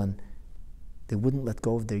survival, and they wouldn't let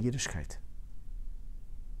go of their Yiddishkeit.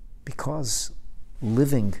 Because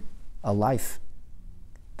living a life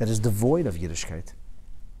that is devoid of Yiddishkeit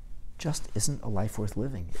just isn't a life worth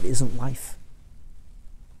living. It isn't life.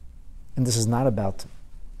 And this is not about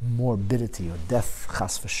morbidity or death,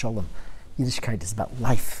 chas v'shalom. Yiddishkeit is about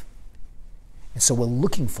life. And so we're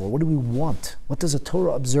looking for, what do we want? What does a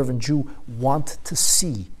Torah-observant Jew want to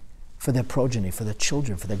see for their progeny, for their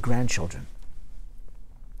children, for their grandchildren?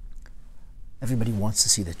 Everybody wants to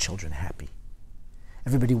see their children happy.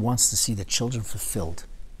 Everybody wants to see their children fulfilled.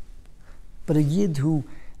 But a Yid who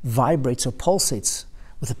vibrates or pulsates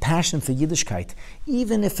with a passion for Yiddishkeit,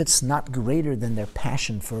 even if it's not greater than their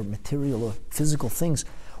passion for material or physical things,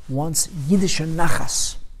 wants Yiddish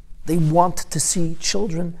nachas. They want to see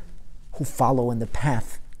children who follow in the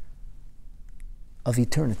path of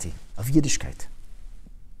eternity, of Yiddishkeit.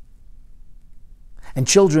 And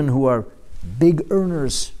children who are big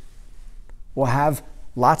earners or have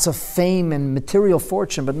lots of fame and material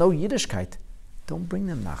fortune but no Yiddishkeit, don't bring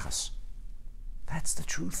them nachas. That's the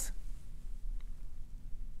truth.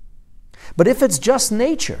 But if it's just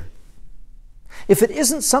nature, if it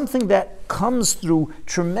isn't something that comes through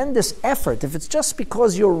tremendous effort, if it's just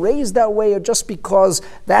because you're raised that way, or just because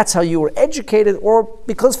that's how you were educated, or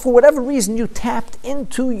because for whatever reason you tapped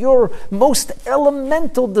into your most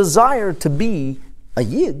elemental desire to be a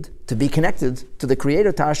Yid, to be connected to the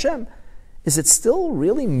Creator, to Hashem, is it still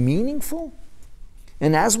really meaningful?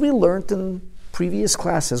 And as we learned in previous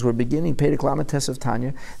classes, we're beginning 𝐷𝐿 𝐂 of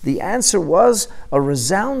Tanya, the answer was a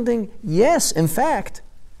resounding yes. In fact,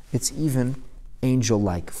 it's even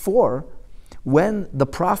angel-like. For when the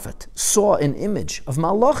prophet saw an image of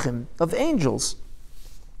malachim, of angels,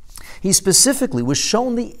 he specifically was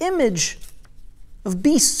shown the image of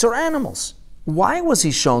beasts or animals. Why was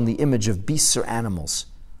he shown the image of beasts or animals?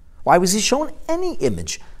 Why was he shown any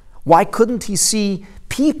image? Why couldn't he see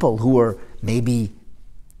people who were maybe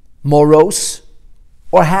morose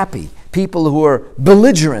or happy, people who are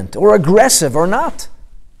belligerent or aggressive or not?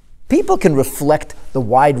 People can reflect the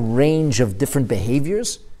wide range of different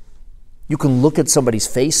behaviors. You can look at somebody's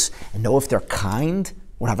face and know if they're kind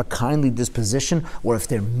or have a kindly disposition, or if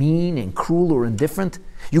they're mean and cruel or indifferent.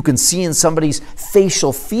 You can see in somebody's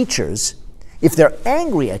facial features if they're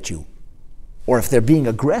angry at you or if they're being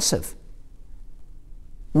aggressive.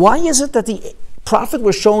 Why is it that the prophet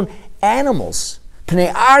was shown animals,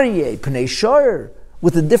 𝘊𝑒𝑖 𝑎𝑟𝑦𝑒, 𝘊𝑒𝑖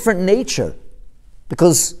with a different nature?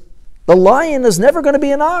 Because the lion is never going to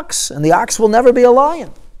be an ox, and the ox will never be a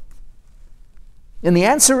lion. And the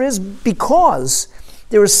answer is because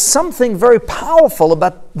there is something very powerful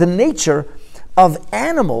about the nature of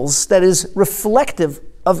animals that is reflective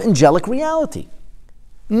of angelic reality.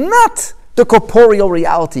 Not the corporeal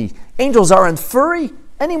reality. Angels aren't furry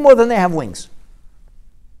any more than they have wings.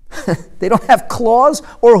 They don't have claws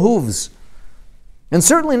or hooves. And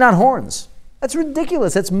certainly not horns. That's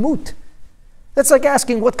ridiculous. That's moot. That's like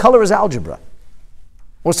asking what color is algebra,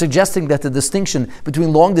 or suggesting that the distinction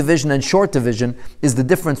between long division and short division is the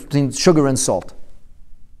difference between sugar and salt.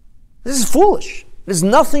 This is foolish. It has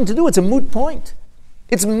nothing to do. It's a moot point.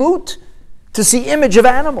 It's moot to see image of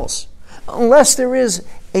animals unless there is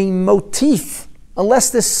a motif, unless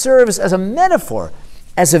this serves as a metaphor,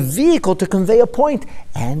 as a vehicle to convey a point,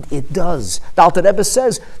 and it does. The Alter Rebbe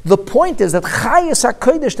says the point is that Chayas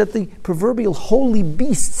HaKodesh, that the proverbial holy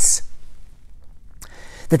beasts,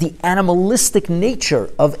 that the animalistic nature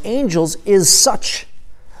of angels is such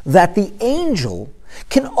that the angel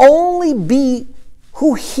can only be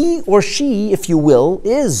who he or she, if you will,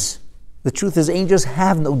 is. The truth is, angels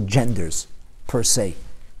have no genders, per se.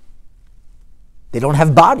 They don't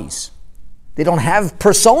have bodies. They don't have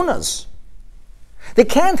personas. They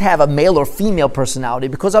can't have a male or female personality,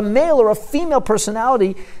 because a male or a female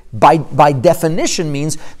personality, by definition,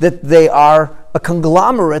 means that they are a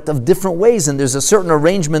conglomerate of different ways, and there's a certain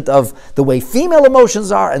arrangement of the way female emotions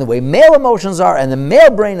are, and the way male emotions are, and the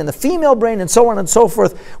male brain and the female brain, and so on and so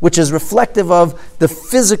forth, which is reflective of the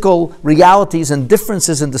physical realities and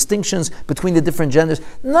differences and distinctions between the different genders.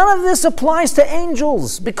 None of this applies to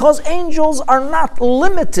angels, because angels are not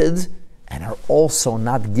limited and are also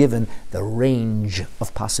not given the range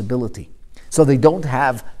of possibility. So they don't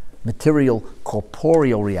have material,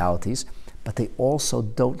 corporeal realities, but they also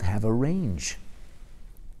don't have a range.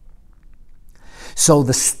 So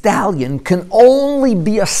the stallion can only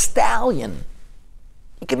be a stallion.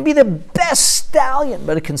 It can be the best stallion,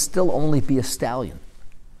 but it can still only be a stallion.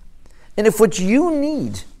 And if what you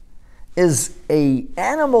need is an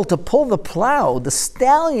animal to pull the plow, the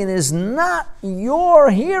stallion is not your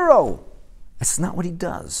hero. That's not what he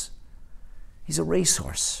does. He's a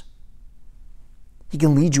racehorse. He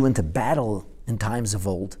can lead you into battle in times of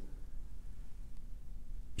old.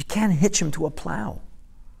 You can't hitch him to a plow.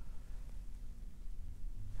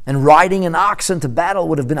 And riding an ox into battle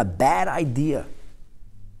would have been a bad idea.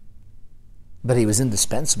 But he was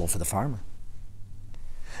indispensable for the farmer.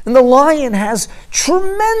 And the lion has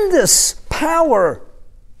tremendous power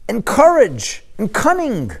and courage and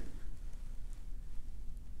cunning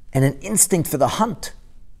and an instinct for the hunt.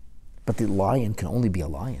 But the lion can only be a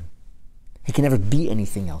lion. He can never be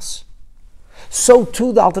anything else. So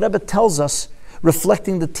too, the Alter Rebbe tells us,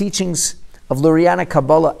 reflecting the teachings of Lurianic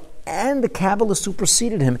Kabbalah, and the Kabbalah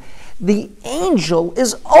superseded him, the angel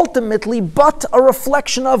is ultimately but a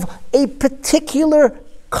reflection of a particular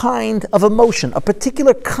kind of emotion, a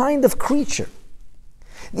particular kind of creature.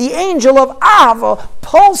 The angel of Ahava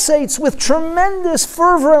pulsates with tremendous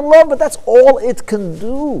fervor and love, but that's all it can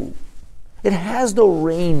do. It has no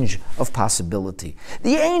range of possibility.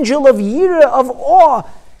 The angel of Yirah, of awe,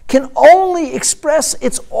 can only express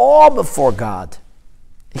its awe before God.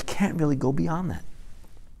 It can't really go beyond that.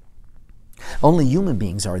 Only human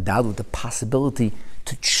beings are endowed with the possibility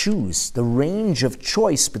to choose, the range of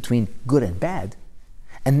choice between good and bad.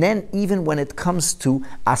 And then even when it comes to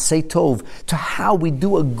asay tov, to how we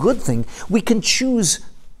do a good thing, we can choose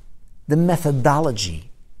the methodology.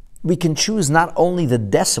 We can choose not only the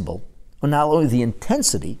decibel, or not only the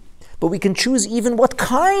intensity, but we can choose even what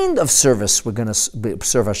kind of service we're going to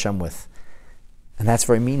serve Hashem with. And that's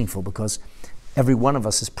very meaningful because every one of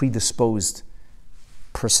us is predisposed,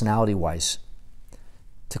 personality-wise,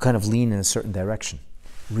 to kind of lean in a certain direction.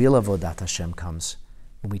 Real avodat Hashem comes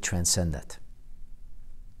when we transcend that.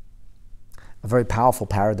 A very powerful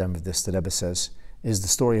paradigm of this, the Rebbe says, is the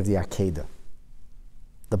story of the Akedah,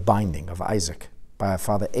 the binding of Isaac by our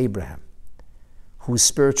father Abraham, whose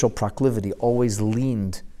spiritual proclivity always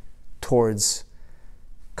leaned towards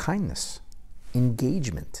kindness,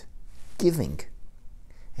 engagement, giving.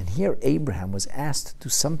 And here Abraham was asked to do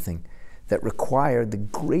something that required the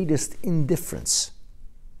greatest indifference.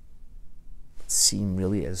 It seemed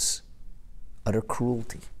really as utter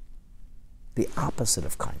cruelty, the opposite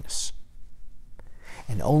of kindness.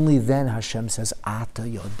 And only then Hashem says, Ata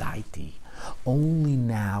yodaiti. Only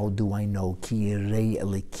now do I know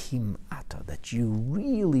𝐀𝐍𝐆𝐄𝐿 ata, that you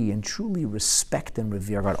really and truly respect and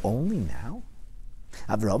revere God. Only now?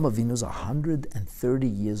 Avraham Avinu is 130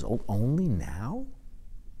 years old. Only now?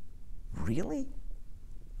 Really?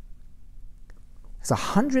 He's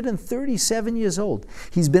 137 years old.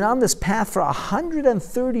 He's been on this path for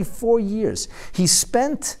 134 years. He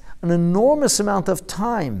spent an enormous amount of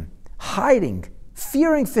time hiding,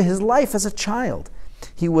 fearing for his life as a child.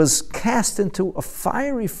 He was cast into a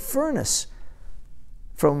fiery furnace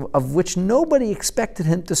of which nobody expected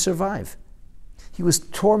him to survive. He was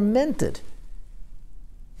tormented.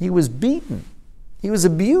 He was beaten. He was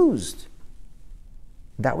abused.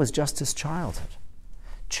 That was just his childhood.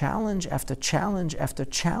 Challenge after challenge after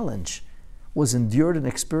challenge was endured and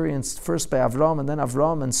experienced first by Avram, and then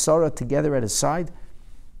Avram and Sarah together at his side.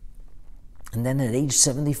 And then at age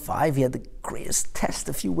 75, he had the greatest test,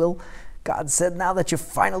 if you will. God said, now that you're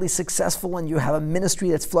finally successful and you have a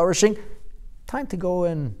ministry that's flourishing, time to go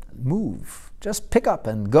and move. Just pick up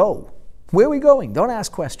and go. Where are we going? Don't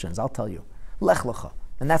ask questions. I'll tell you. Lech lecha.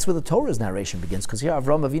 And that's where the Torah's narration begins, because here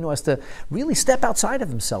Avraham Avinu has to really step outside of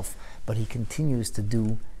himself. But he continues to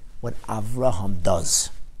do what Avraham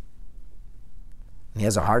does. And he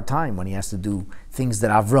has a hard time when he has to do things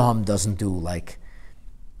that Avraham doesn't do, like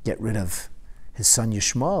get rid of his son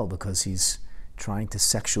Yishmael because he's trying to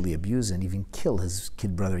sexually abuse and even kill his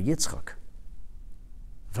kid brother Yitzchak.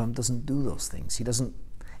 Avraham doesn't do those things. He doesn't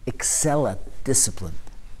excel at discipline.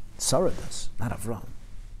 Sarah does, not Avraham.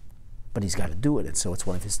 But he's got to do it, and so it's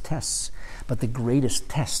one of his tests. But the greatest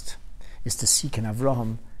test is to see, can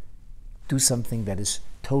Avraham do something that is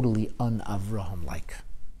totally un-Avraham-like.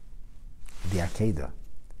 The Akedah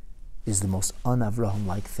is the most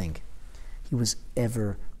un-Avraham-like thing he was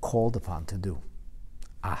ever called upon to do.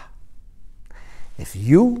 If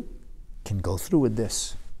you can go through with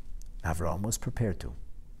this, Avraham was prepared to.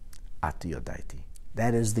 Ata yodaiti.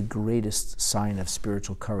 That is the greatest sign of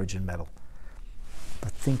spiritual courage and mettle.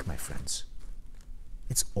 But think, my friends,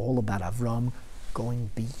 it's all about Avraham going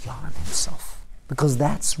beyond himself. Because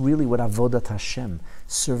that's really what avodat Hashem,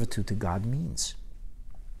 servitude to God, means.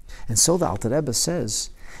 And so the Alter Rebbe says,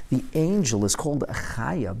 the angel is called a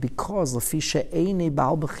chaya because lefi she'einei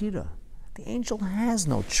ba'al bechira. The angel has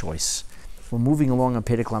no choice. We're moving along on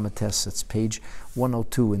Perek Lametes. It's page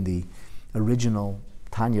 102 in the original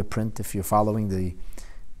Tanya print, if you're following the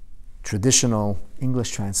traditional English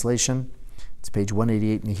translation. It's page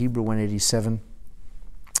 188 in the Hebrew, 187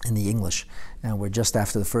 in the English. And we're just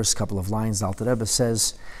after the first couple of lines. The Alter Rebbe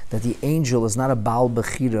says that the angel is not a Baal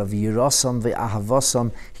Bechira, v'yirasam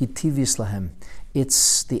v'ahavasam hitivis lahem.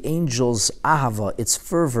 It's the angel's ahava, its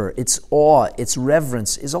fervor, its awe, its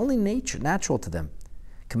reverence is only natural to them.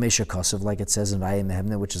 𝘊𝐿 𝐴𝐿, like it says in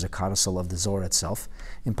𝑉'𝑖'𝑚, which is a codicil of the Zohar itself,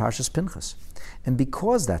 in Parshas Pinchas. And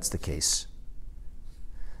because that's the case,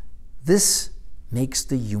 this makes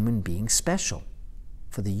the human being special.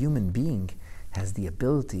 For the human being has the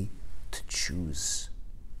ability to choose.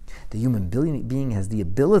 The human being has the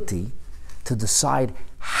ability to decide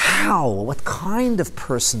what kind of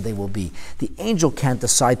person they will be. The angel can't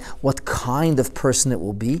decide what kind of person it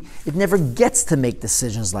will be. It never gets to make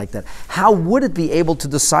decisions like that. How would it be able to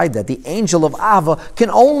decide that? The angel of Ava can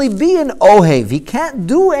only be an Ohev. He can't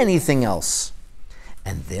do anything else.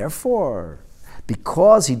 And therefore,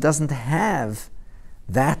 because he doesn't have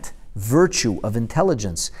that virtue of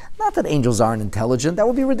intelligence. Not that angels aren't intelligent, that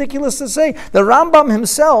would be ridiculous to say. The Rambam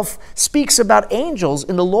himself speaks about angels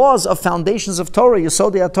in the laws of foundations of Torah,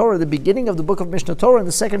 Yesodei Torah, the beginning of the book of Mishnah Torah in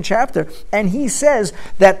the 2nd chapter, and he says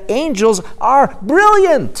that angels are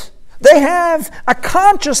brilliant. They have a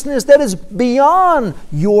consciousness that is beyond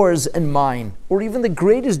yours and mine, or even the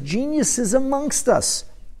greatest geniuses amongst us.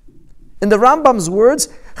 In the Rambam's words,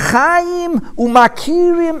 Chaim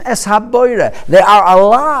umakirim es haboire. They are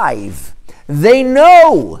alive. They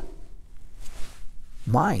know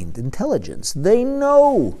mind, intelligence. They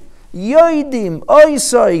know Yoidim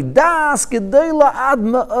oisoi das gedola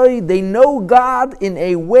admaoi. They know God in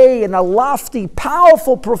a way, in a lofty,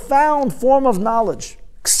 powerful, profound form of knowledge.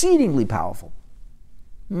 Exceedingly powerful.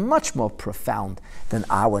 Much more profound than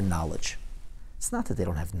our knowledge. It's not that they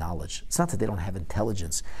don't have knowledge. It's not that they don't have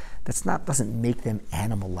intelligence. Doesn't make them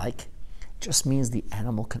animal-like. It just means the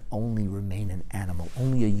animal can only remain an animal.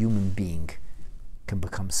 Only a human being can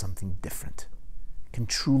become something different. Can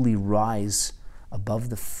truly rise above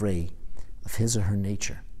the fray of his or her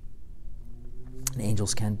nature. And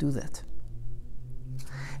angels can't do that.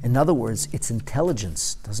 In other words, its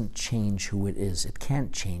intelligence doesn't change who it is. It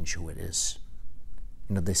can't change who it is.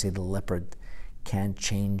 You know, they say the leopard can't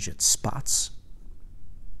change its spots,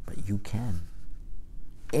 but you can.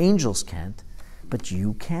 Angels can't, but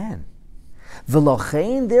you can.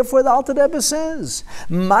 V'lochein, therefore the Alter Rebbe says,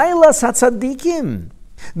 Mailas hatzadikim,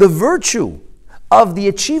 the virtue of the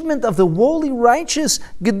achievement of the wholly righteous,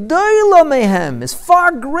 gedola mehem, is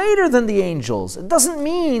far greater than the angels. It doesn't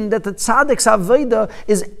mean that the tzaddik's avodah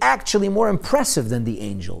is actually more impressive than the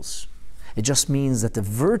angels. It just means that the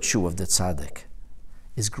virtue of the tzaddik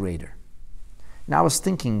is greater. Now I was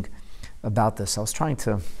thinking about this. I was trying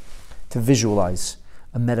to visualize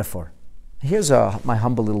a metaphor. Here's my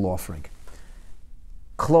humble little offering.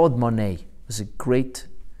 Claude Monet was a great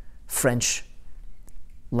French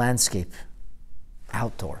landscape,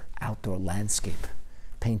 outdoor landscape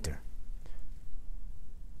painter.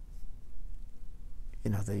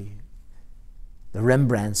 You know, the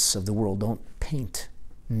Rembrandts of the world don't paint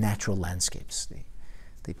natural landscapes.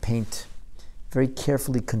 They paint very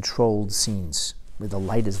carefully controlled scenes where the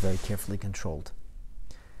light is very carefully controlled.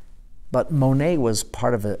 But Monet was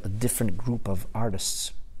part of a different group of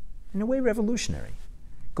artists, in a way revolutionary,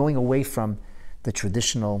 going away from the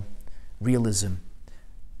traditional realism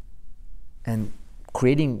and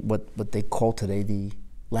creating what they call today the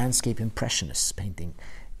landscape impressionist painting.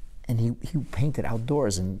 And he painted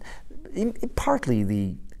outdoors, and partly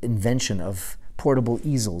the invention of portable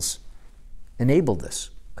easels enabled this,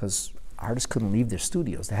 because artists couldn't leave their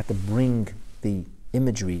studios. They had to bring the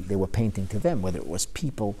imagery they were painting to them, whether it was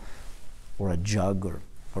people or a jug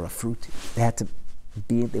or a fruit.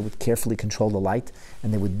 They would carefully control the light,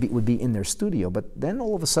 and they would be in their studio. But then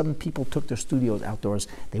all of a sudden people took their studios outdoors.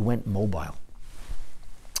 They went mobile.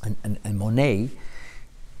 And Monet,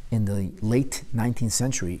 in the late 19th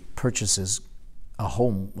century, purchases a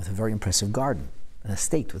home with a very impressive garden, an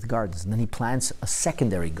estate with gardens. And then he plants a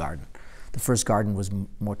secondary garden. The first garden was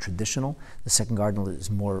more traditional. The second garden is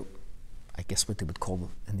more, I guess, what they would call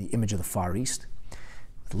in the image of the Far East,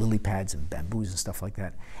 with lily pads and bamboos and stuff like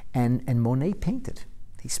that. And Monet painted.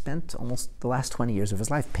 He spent almost the last 20 years of his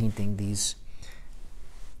life painting these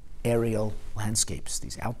aerial landscapes,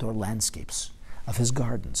 these outdoor landscapes of his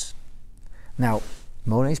gardens. Now,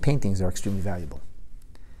 Monet's paintings are extremely valuable.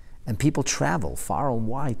 And people travel far and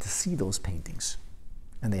wide to see those paintings.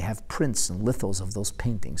 And they have prints and lithos of those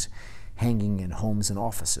paintings hanging in homes and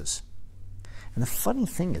offices. And the funny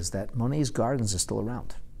thing is that Monet's gardens are still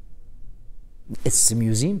around. It's a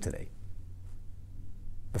museum today.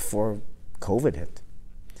 Before COVID hit,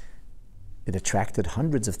 it attracted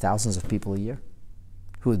hundreds of thousands of people a year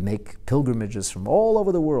who would make pilgrimages from all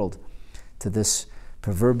over the world to this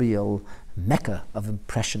proverbial mecca of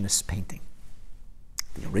impressionist painting.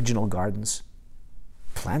 The original gardens,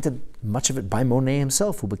 planted much of it by Monet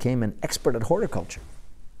himself, who became an expert at horticulture.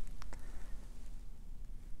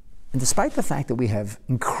 And despite the fact that we have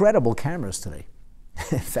incredible cameras today,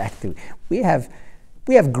 in fact, we have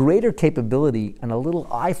greater capability on a little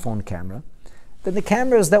iPhone camera than the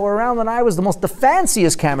cameras that were around when I was the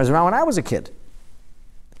fanciest cameras around when I was a kid.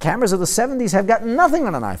 The cameras of the 70s have got nothing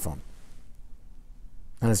on an iPhone.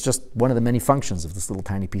 And it's just one of the many functions of this little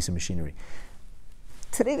tiny piece of machinery.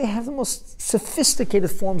 Today they have the most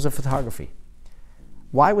sophisticated forms of photography.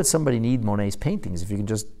 Why would somebody need Monet's paintings if you can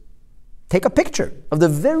just take a picture of the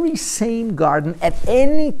very same garden at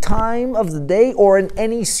any time of the day or in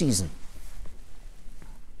any season?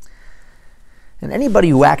 And anybody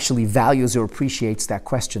who actually values or appreciates that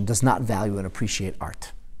question does not value and appreciate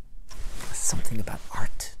art. There's something about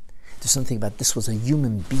art. There's something about this was a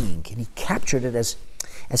human being, and he captured it as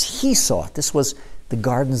he saw it. This was the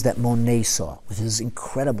gardens that Monet saw, with his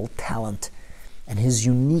incredible talent and his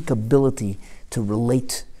unique ability to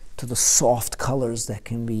relate to the soft colors that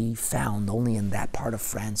can be found only in that part of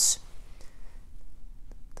France.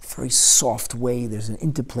 The very soft way there's an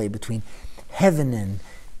interplay between heaven and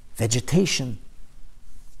vegetation,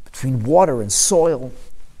 between water and soil.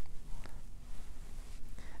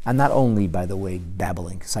 I'm not only, by the way,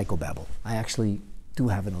 babbling, psychobabble. I actually do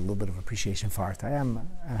have a little bit of appreciation for art. I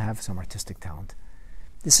have some artistic talent.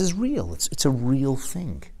 This is real. It's a real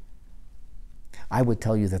thing. I would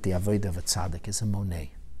tell you that the avodah of a tzaddik is a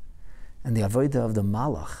Monet. And the avodah of the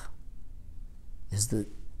malach is the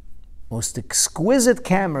most exquisite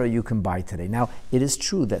camera you can buy today. Now, it is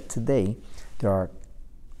true that today there are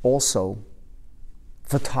also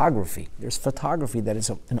photography. There's photography that is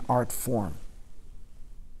an art form.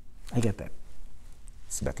 I get that.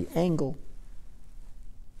 It's about the angle.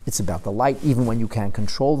 It's about the light, even when you can't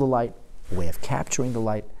control the light, a way of capturing the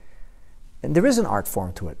light. And there is an art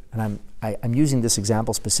form to it. And I'm using this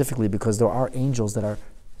example specifically because there are angels that are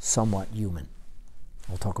somewhat human.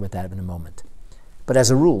 We'll talk about that in a moment. But as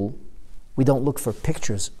a rule, we don't look for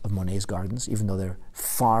pictures of Monet's gardens, even though they're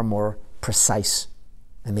far more precise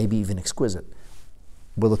and maybe even exquisite.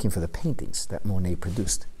 We're looking for the paintings that Monet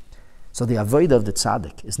produced. So the avodah of the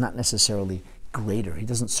tzaddik is not necessarily greater. He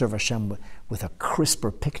doesn't serve Hashem with a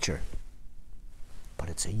crisper picture, but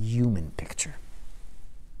it's a human picture.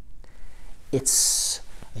 It's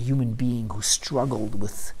a human being who struggled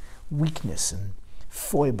with weakness and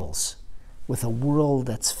foibles, with a world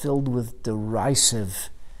that's filled with derisive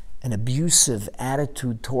and abusive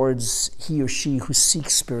attitude towards he or she who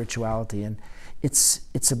seeks spirituality. And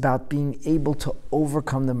it's about being able to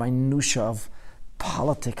overcome the minutiae of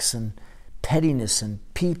politics and pettiness and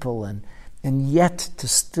people, and yet to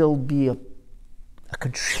still be a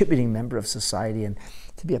contributing member of society and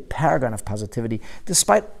to be a paragon of positivity,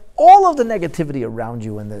 despite all of the negativity around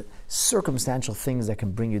you and the circumstantial things that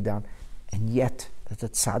can bring you down, and yet that the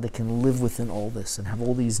tzaddik can live within all this and have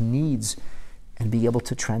all these needs and be able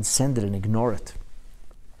to transcend it and ignore it.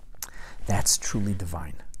 That's truly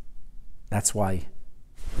divine. That's why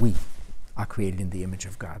we are created in the image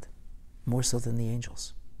of God, more so than the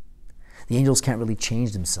angels. The angels can't really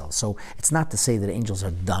change themselves, so it's not to say that angels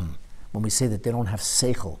are dumb. When we say that they don't have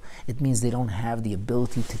seichel, it means they don't have the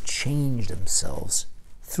ability to change themselves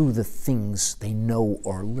through the things they know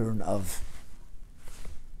or learn of.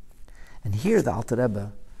 And here the Alter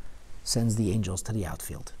Rebbe sends the angels to the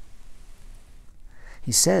outfield.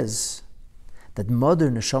 He says that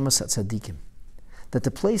modern neshamas tzaddikim, that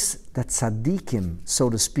the place that tzaddikim, so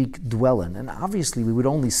to speak, dwell in, and obviously we would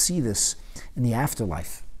only see this in the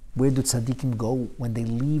afterlife. Where do tzaddikim go when they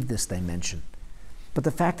leave this dimension? But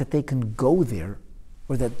the fact that they can go there,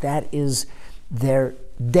 or that is their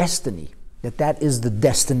destiny, that is the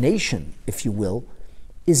destination, if you will,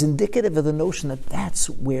 is indicative of the notion that that's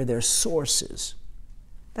where their source is.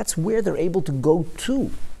 That's where they're able to go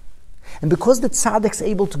to. And because the tzaddik's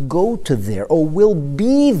able to go to there, or will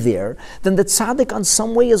be there, then the tzaddik on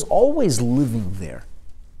some way is always living there.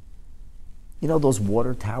 You know those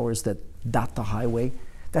water towers that dot the highway?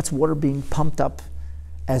 That's water being pumped up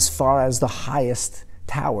as far as the highest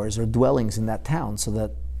towers or dwellings in that town so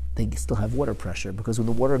that they still have water pressure, because when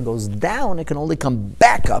the water goes down, it can only come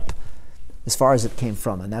back up as far as it came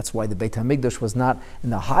from. And that's why the Beit HaMikdash was not in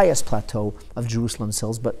the highest plateau of Jerusalem's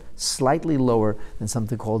hills, but slightly lower than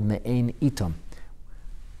something called Me'ein Itam,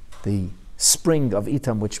 the spring of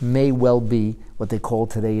Itam, which may well be what they call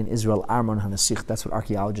today in Israel Armon HaNasich. That's what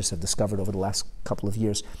archaeologists have discovered over the last couple of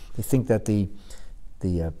years. They think that the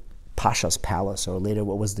Pasha's palace, or later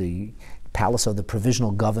what was the palace of the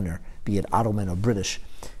provisional governor, be it Ottoman or British,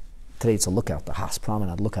 today it's a lookout, the Haas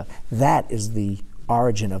Promenade lookout, that is the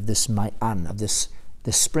origin of this Ma'an, of this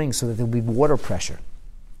spring, so that there will be water pressure,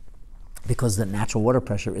 because the natural water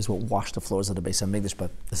pressure is what washed the floors of the Beis HaMikdash. But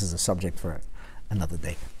this is a subject for another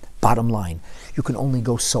day. Bottom line, you can only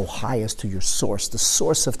go so high as to your source. The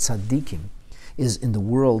source of tzaddikim is in the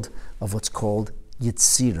world of what's called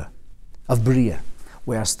Yetzira, of Bria,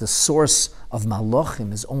 whereas the source of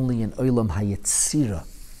Malachim is only in Olam HaYetzira.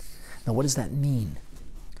 Now what does that mean?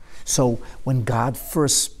 So when God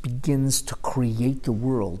first begins to create the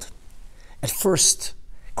world, at first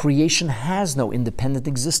creation has no independent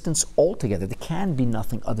existence altogether. There can be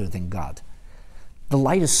nothing other than God. The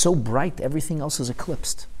light is so bright, everything else is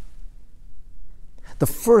eclipsed. The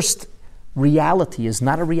first reality is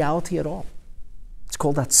not a reality at all. It's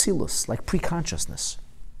called Atzilus, like pre-consciousness.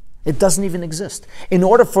 It doesn't even exist. In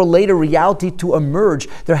order for later reality to emerge,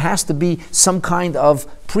 there has to be some kind of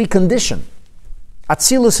precondition.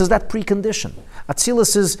 Atzilus is that precondition.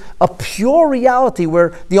 Atzilus is a pure reality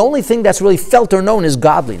where the only thing that's really felt or known is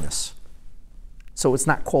godliness. So it's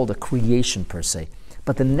not called a creation per se.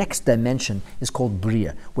 But the next dimension is called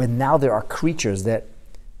Bria, where now there are creatures that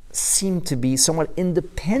seem to be somewhat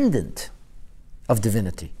independent of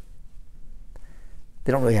divinity.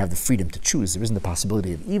 They don't really have the freedom to choose. There isn't the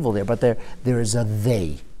possibility of evil there, but there is a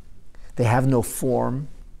they. They have no form.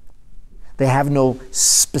 They have no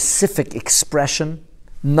specific expression.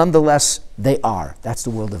 Nonetheless, they are. That's the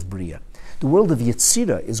world of Bria. The world of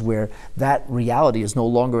Yetzirah is where that reality is no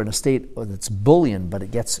longer in a state that's bullion, but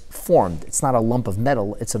it gets formed. It's not a lump of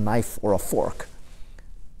metal, it's a knife or a fork.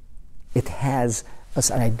 It has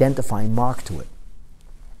an identifying mark to it.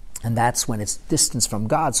 And that's when it's distanced from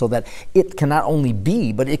God, so that it can not only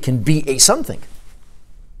be, but it can be a something.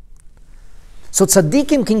 So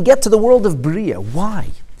tzaddikim can get to the world of Bria. Why?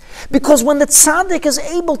 Because when the tzaddik is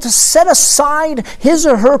able to set aside his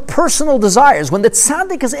or her personal desires, when the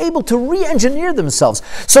tzaddik is able to re-engineer themselves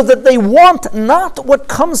so that they want not what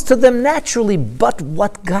comes to them naturally, but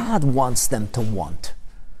what God wants them to want,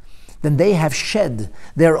 then they have shed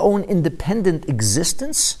their own independent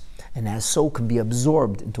existence, and as so can be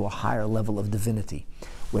absorbed into a higher level of divinity.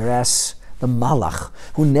 Whereas the malach,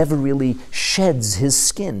 who never really sheds his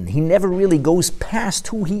skin, he never really goes past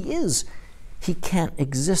who he is, he can't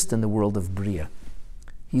exist in the world of Bria.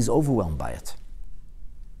 He's overwhelmed by it.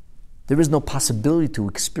 There is no possibility to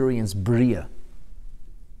experience Bria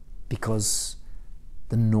because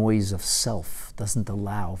the noise of self doesn't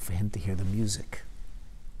allow for him to hear the music.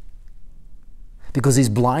 Because he's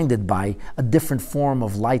blinded by a different form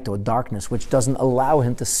of light or darkness which doesn't allow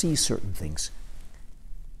him to see certain things.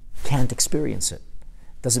 Can't experience it.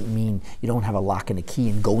 Doesn't mean you don't have a lock and a key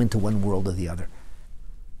and go into one world or the other.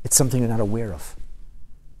 It's something you're not aware of.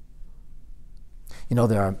 You know,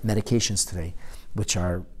 there are medications today which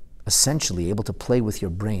are essentially able to play with your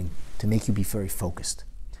brain to make you be very focused.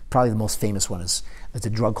 Probably the most famous one is a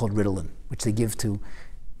drug called Ritalin, which they give to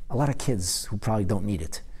a lot of kids who probably don't need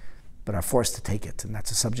it, but are forced to take it, and that's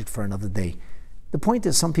a subject for another day. The point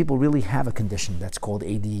is, some people really have a condition that's called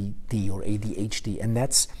ADD or ADHD, and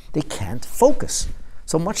they can't focus.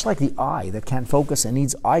 So much like the eye that can't focus and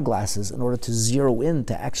needs eyeglasses in order to zero in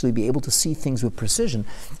to actually be able to see things with precision,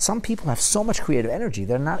 some people have so much creative energy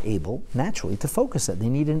they're not able naturally to focus it. They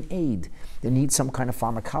need an aid. They need some kind of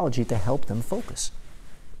pharmacology to help them focus.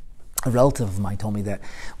 A relative of mine told me that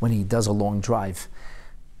when he does a long drive,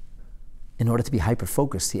 in order to be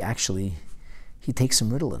hyper-focused, he takes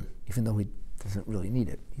some Ritalin, even though he doesn't really need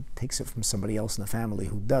it. He takes it from somebody else in the family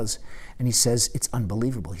who does, and he says it's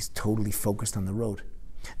unbelievable. He's totally focused on the road.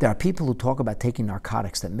 There are people who talk about taking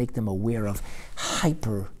narcotics that make them aware of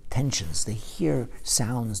hyper-tensions. They hear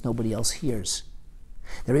sounds nobody else hears.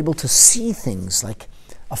 They're able to see things like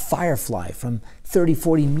a firefly from 30,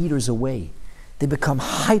 40 meters away. They become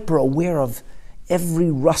hyper-aware of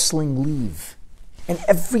every rustling leaf and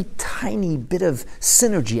every tiny bit of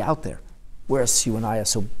synergy out there. Whereas you and I are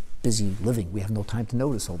so busy living, we have no time to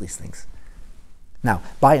notice all these things. Now,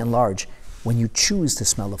 by and large, when you choose to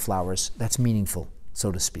smell the flowers, that's meaningful,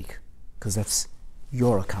 so to speak, because that's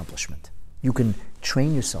your accomplishment. You can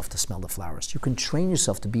train yourself to smell the flowers. You can train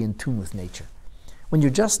yourself to be in tune with nature. When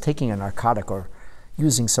you're just taking a narcotic or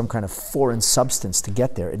using some kind of foreign substance to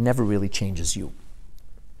get there, it never really changes you.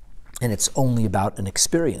 And it's only about an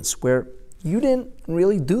experience where you didn't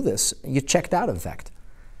really do this. You checked out, in fact.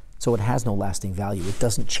 So it has no lasting value. It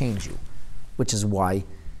doesn't change you, which is why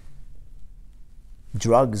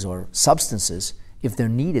drugs or substances, if they're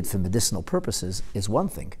needed for medicinal purposes, is one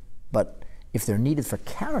thing. But if they're needed for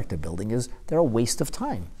character building, they're a waste of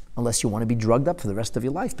time, unless you want to be drugged up for the rest of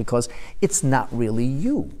your life, because it's not really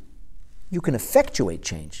you. You can effectuate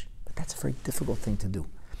change, but that's a very difficult thing to do.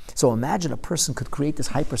 So imagine a person could create this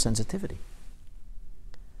hypersensitivity.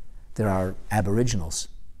 There are aboriginals,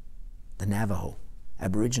 the Navajo,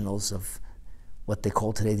 aboriginals of what they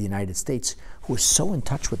call today the United States, who are so in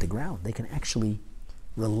touch with the ground, they can actually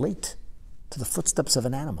relate to the footsteps of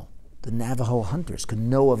an animal. The Navajo hunters could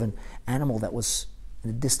know of an animal that was in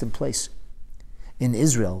a distant place. In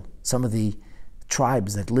Israel, some of the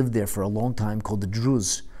tribes that lived there for a long time, called the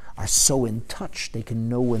Druze, are so in touch they can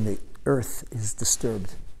know when the earth is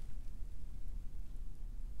disturbed.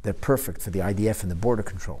 They're perfect for the IDF and the border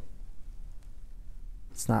control.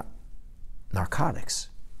 It's not narcotics.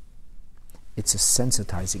 It's a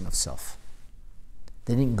sensitizing of self.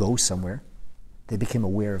 They didn't go somewhere. They became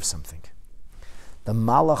aware of something. The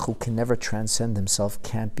malach who can never transcend himself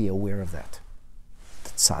can't be aware of that. The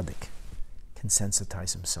tzaddik can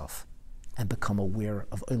sensitize himself and become aware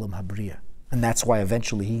of Olam Habriya. And that's why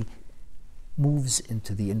eventually he moves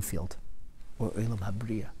into the infield, or Olam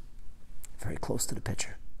Habriya, very close to the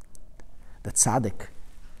picture. The tzaddik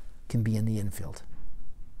can be in the infield.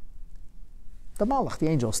 The malach, the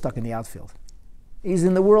angel, is stuck in the outfield. He's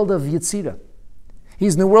in the world of Yetzirah.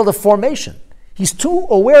 He's in the world of formation. He's too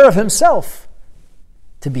aware of himself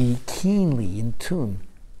to be keenly in tune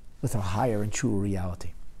with a higher and truer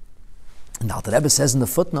reality. And now the Rebbe says in the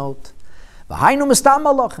footnote,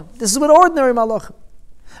 this is with ordinary malachim.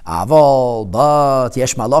 But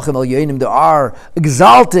yesh malachim elyonim, there are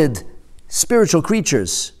exalted spiritual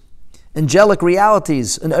creatures, angelic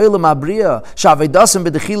realities, an Olam Abriya, Shavedasim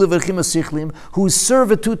b'dechilu v'rchim sichlim, whose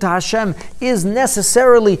servitude to Hashem is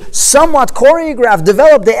necessarily somewhat choreographed,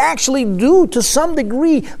 developed. They actually do, to some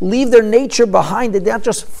degree, leave their nature behind. They're not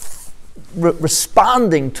just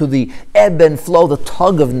responding to the ebb and flow, the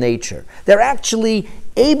tug of nature. They're actually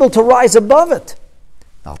able to rise above it.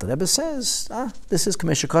 Alter Rebbe says, this is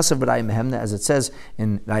𝐓𝐇𝐄 𝐎�𝐓𝐅𝐈𝐄𝐋𝐃, as it says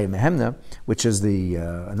in 𝘊𝐮𝐼, which is the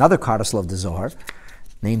another codicil of the Zohar,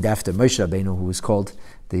 named after Moshe Rabbeinu, who was called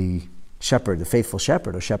the shepherd, the faithful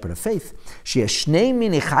shepherd, or shepherd of faith.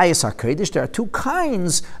 There are two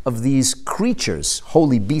kinds of these creatures,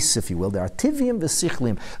 holy beasts, if you will. There are tivim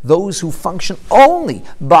v'sichlim, those who function only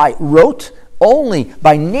by rote, only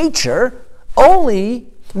by nature, only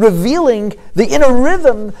revealing the inner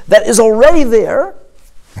rhythm that is already there.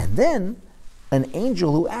 And then an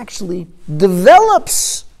angel who actually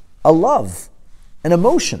develops a love, an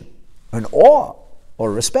emotion, an awe,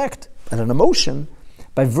 or respect, and an emotion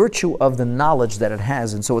by virtue of the knowledge that it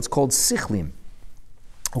has. And so it's called sichlim.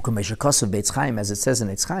 𝐓𝐇𝐄 𝐎�𝐓𝐅𝐈𝐄𝐋𝐃, as it says in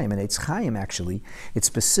𝐓𝐇𝐄. And 𝐓𝐇𝐄 actually, it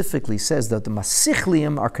specifically says that the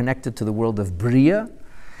masichlim are connected to the world of Bria,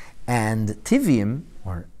 and tivim,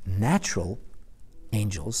 or natural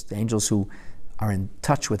angels, the angels who are in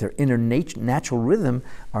touch with their inner natural rhythm,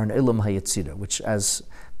 are an Olam HaYetzirah, which, as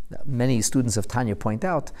many students of Tanya point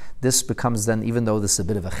out, this becomes then, even though this is a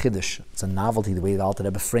bit of a chiddush, it's a novelty, the way the Alter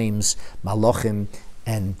Rebbe frames Malachim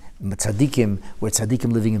and Tzadikim, where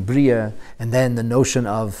Tzadikim living in Bria, and then the notion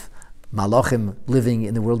of Malachim living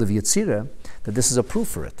in the world of Yetzirah, that this is a proof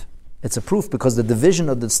for it. It's a proof because the division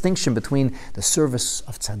or the distinction between the service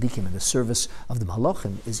of Tzadikim and the service of the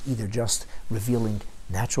Malachim is either just revealing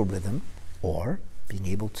natural rhythm or being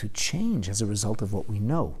able to change as a result of what we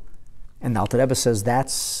know. And Alter Rebbe says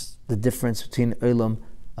that's the difference between Olam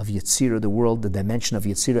of Yetzirah, the world, the dimension of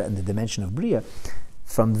Yetzirah, and the dimension of Bria.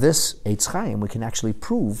 From this 𝐴𝑔𝐄 we can actually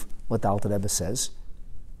prove what the Alter Rebbe says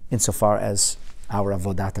insofar as our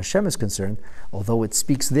Avodat Hashem is concerned, although it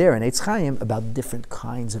speaks there in 𝐴𝑔𝐄 about different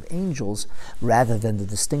kinds of angels rather than the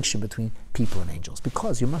distinction between people and angels.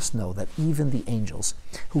 Because you must know that even the angels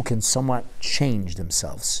who can somewhat change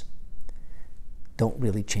themselves don't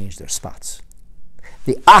really change their spots.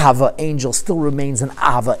 The Ahava angel still remains an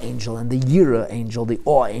Ahava angel, and the Yira angel, the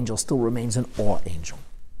Awe angel, still remains an Awe angel.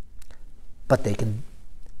 But they can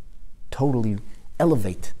totally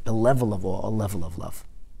elevate the level of awe, a level of love.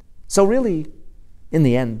 So really, in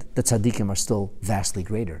the end, the tzaddikim are still vastly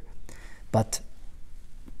greater. But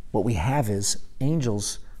what we have is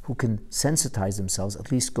angels who can sensitize themselves,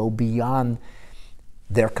 at least go beyond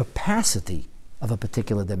their capacity of a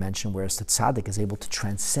particular dimension, whereas the tzaddik is able to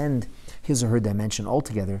transcend his or her dimension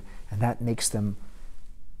altogether, and that makes them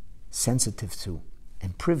sensitive to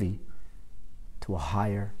and privy to a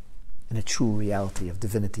higher and a true reality of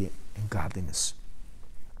divinity and godliness.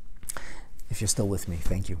 If you're still with me,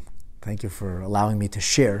 thank you. Thank you for allowing me to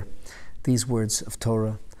share these words of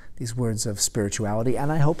Torah, these words of spirituality,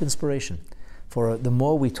 and I hope inspiration. For the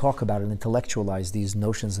more we talk about and intellectualize these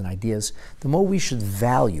notions and ideas, the more we should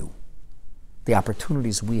value the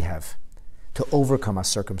opportunities we have to overcome our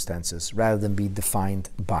circumstances rather than be defined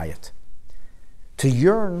by it. To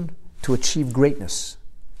yearn to achieve greatness,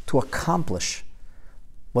 to accomplish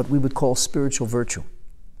what we would call spiritual virtue,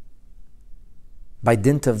 by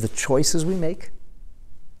dint of the choices we make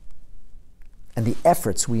and the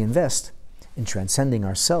efforts we invest in transcending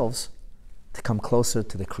ourselves to come closer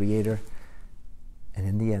to the Creator, and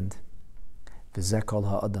in the end, 𝘊𝑒 kol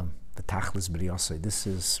ha'adam v'tachlis b'riyasei. This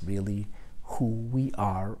is really who we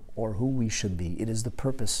are, or who we should be. It is the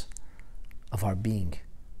purpose of our being.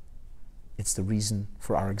 It's the reason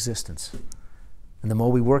for our existence. And the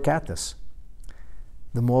more we work at this,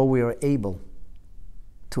 the more we are able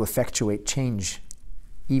to effectuate change,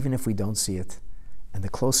 even if we don't see it, and the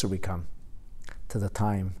closer we come to the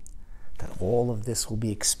time that all of this will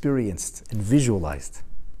be experienced and visualized,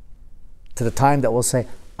 to the time that we'll say,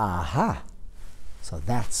 aha, so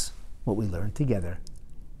that's what we learned together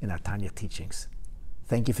in our Tanya teachings.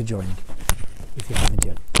 Thank you for joining. If you haven't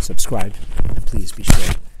yet, subscribe, and please be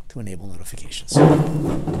sure to enable notifications.